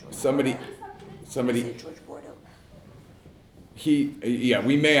did. George Somebody- Bordeaux? somebody- Did you say George Bordeaux?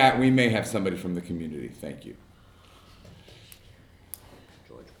 We may have somebody from the community. Thank you.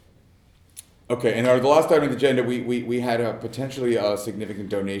 George. Okay, and the last item on the agenda, we had potentially a significant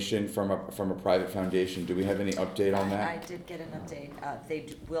donation from a private foundation. Do we have any update on I that? did get an update. They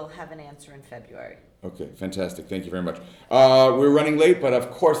will have an answer in February. Okay, fantastic. Thank you very much. We're running late, but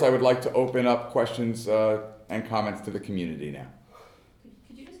of course I would like to open up questions and comments to the community now.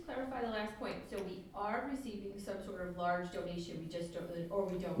 Could you just clarify the last point? So we are receiving some sort of large donation, we just don't, or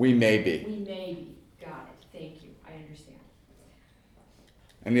we don't? We may be. We may be, got it, thank you, I understand.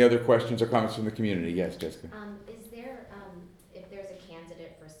 Any other questions or comments from the community? Yes, Jessica. Is there, if there's a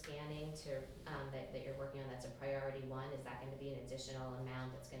candidate for scanning to, that you're working on that's a priority one, is that gonna be an additional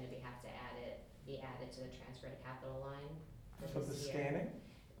amount that's gonna be added to the transfer to capital line For for the this year? scanning?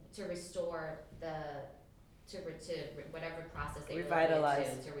 To restore to whatever process they Revitalize.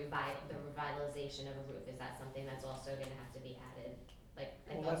 to the revitalization of a roof, is that something that's also gonna have to be added? Like,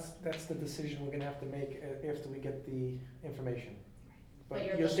 I Well, thought, that's the decision we're gonna have to make after we get the information. but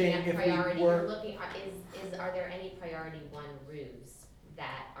you're looking saying at if we priority, were- you're looking, are there any priority one roofs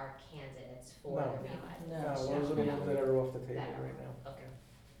that are candidates for No. the revival? No, those are the ones that are off the table That are- right now. Okay.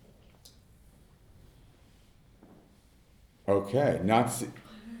 Okay,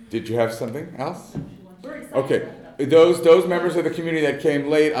 did you have something else? We're excited Okay, about that. those members of the community that came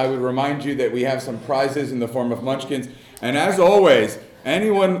late, I would remind you that we have some prizes in the form of munchkins. And as always,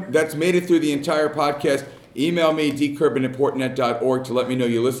 anyone that's made it through the entire podcast, email me, dcurbin@portnet.org, to let me know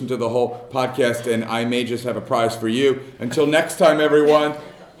you listened to the whole podcast, and I may just have a prize for you. Until next time, everyone,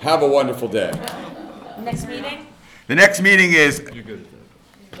 have a wonderful day. Next meeting? The next meeting is You're good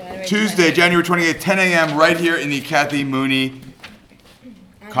at that. Tuesday, January 28th, 10 a.m., right here in the Kathy Mooney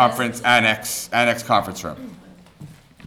Conference Annex Conference Room.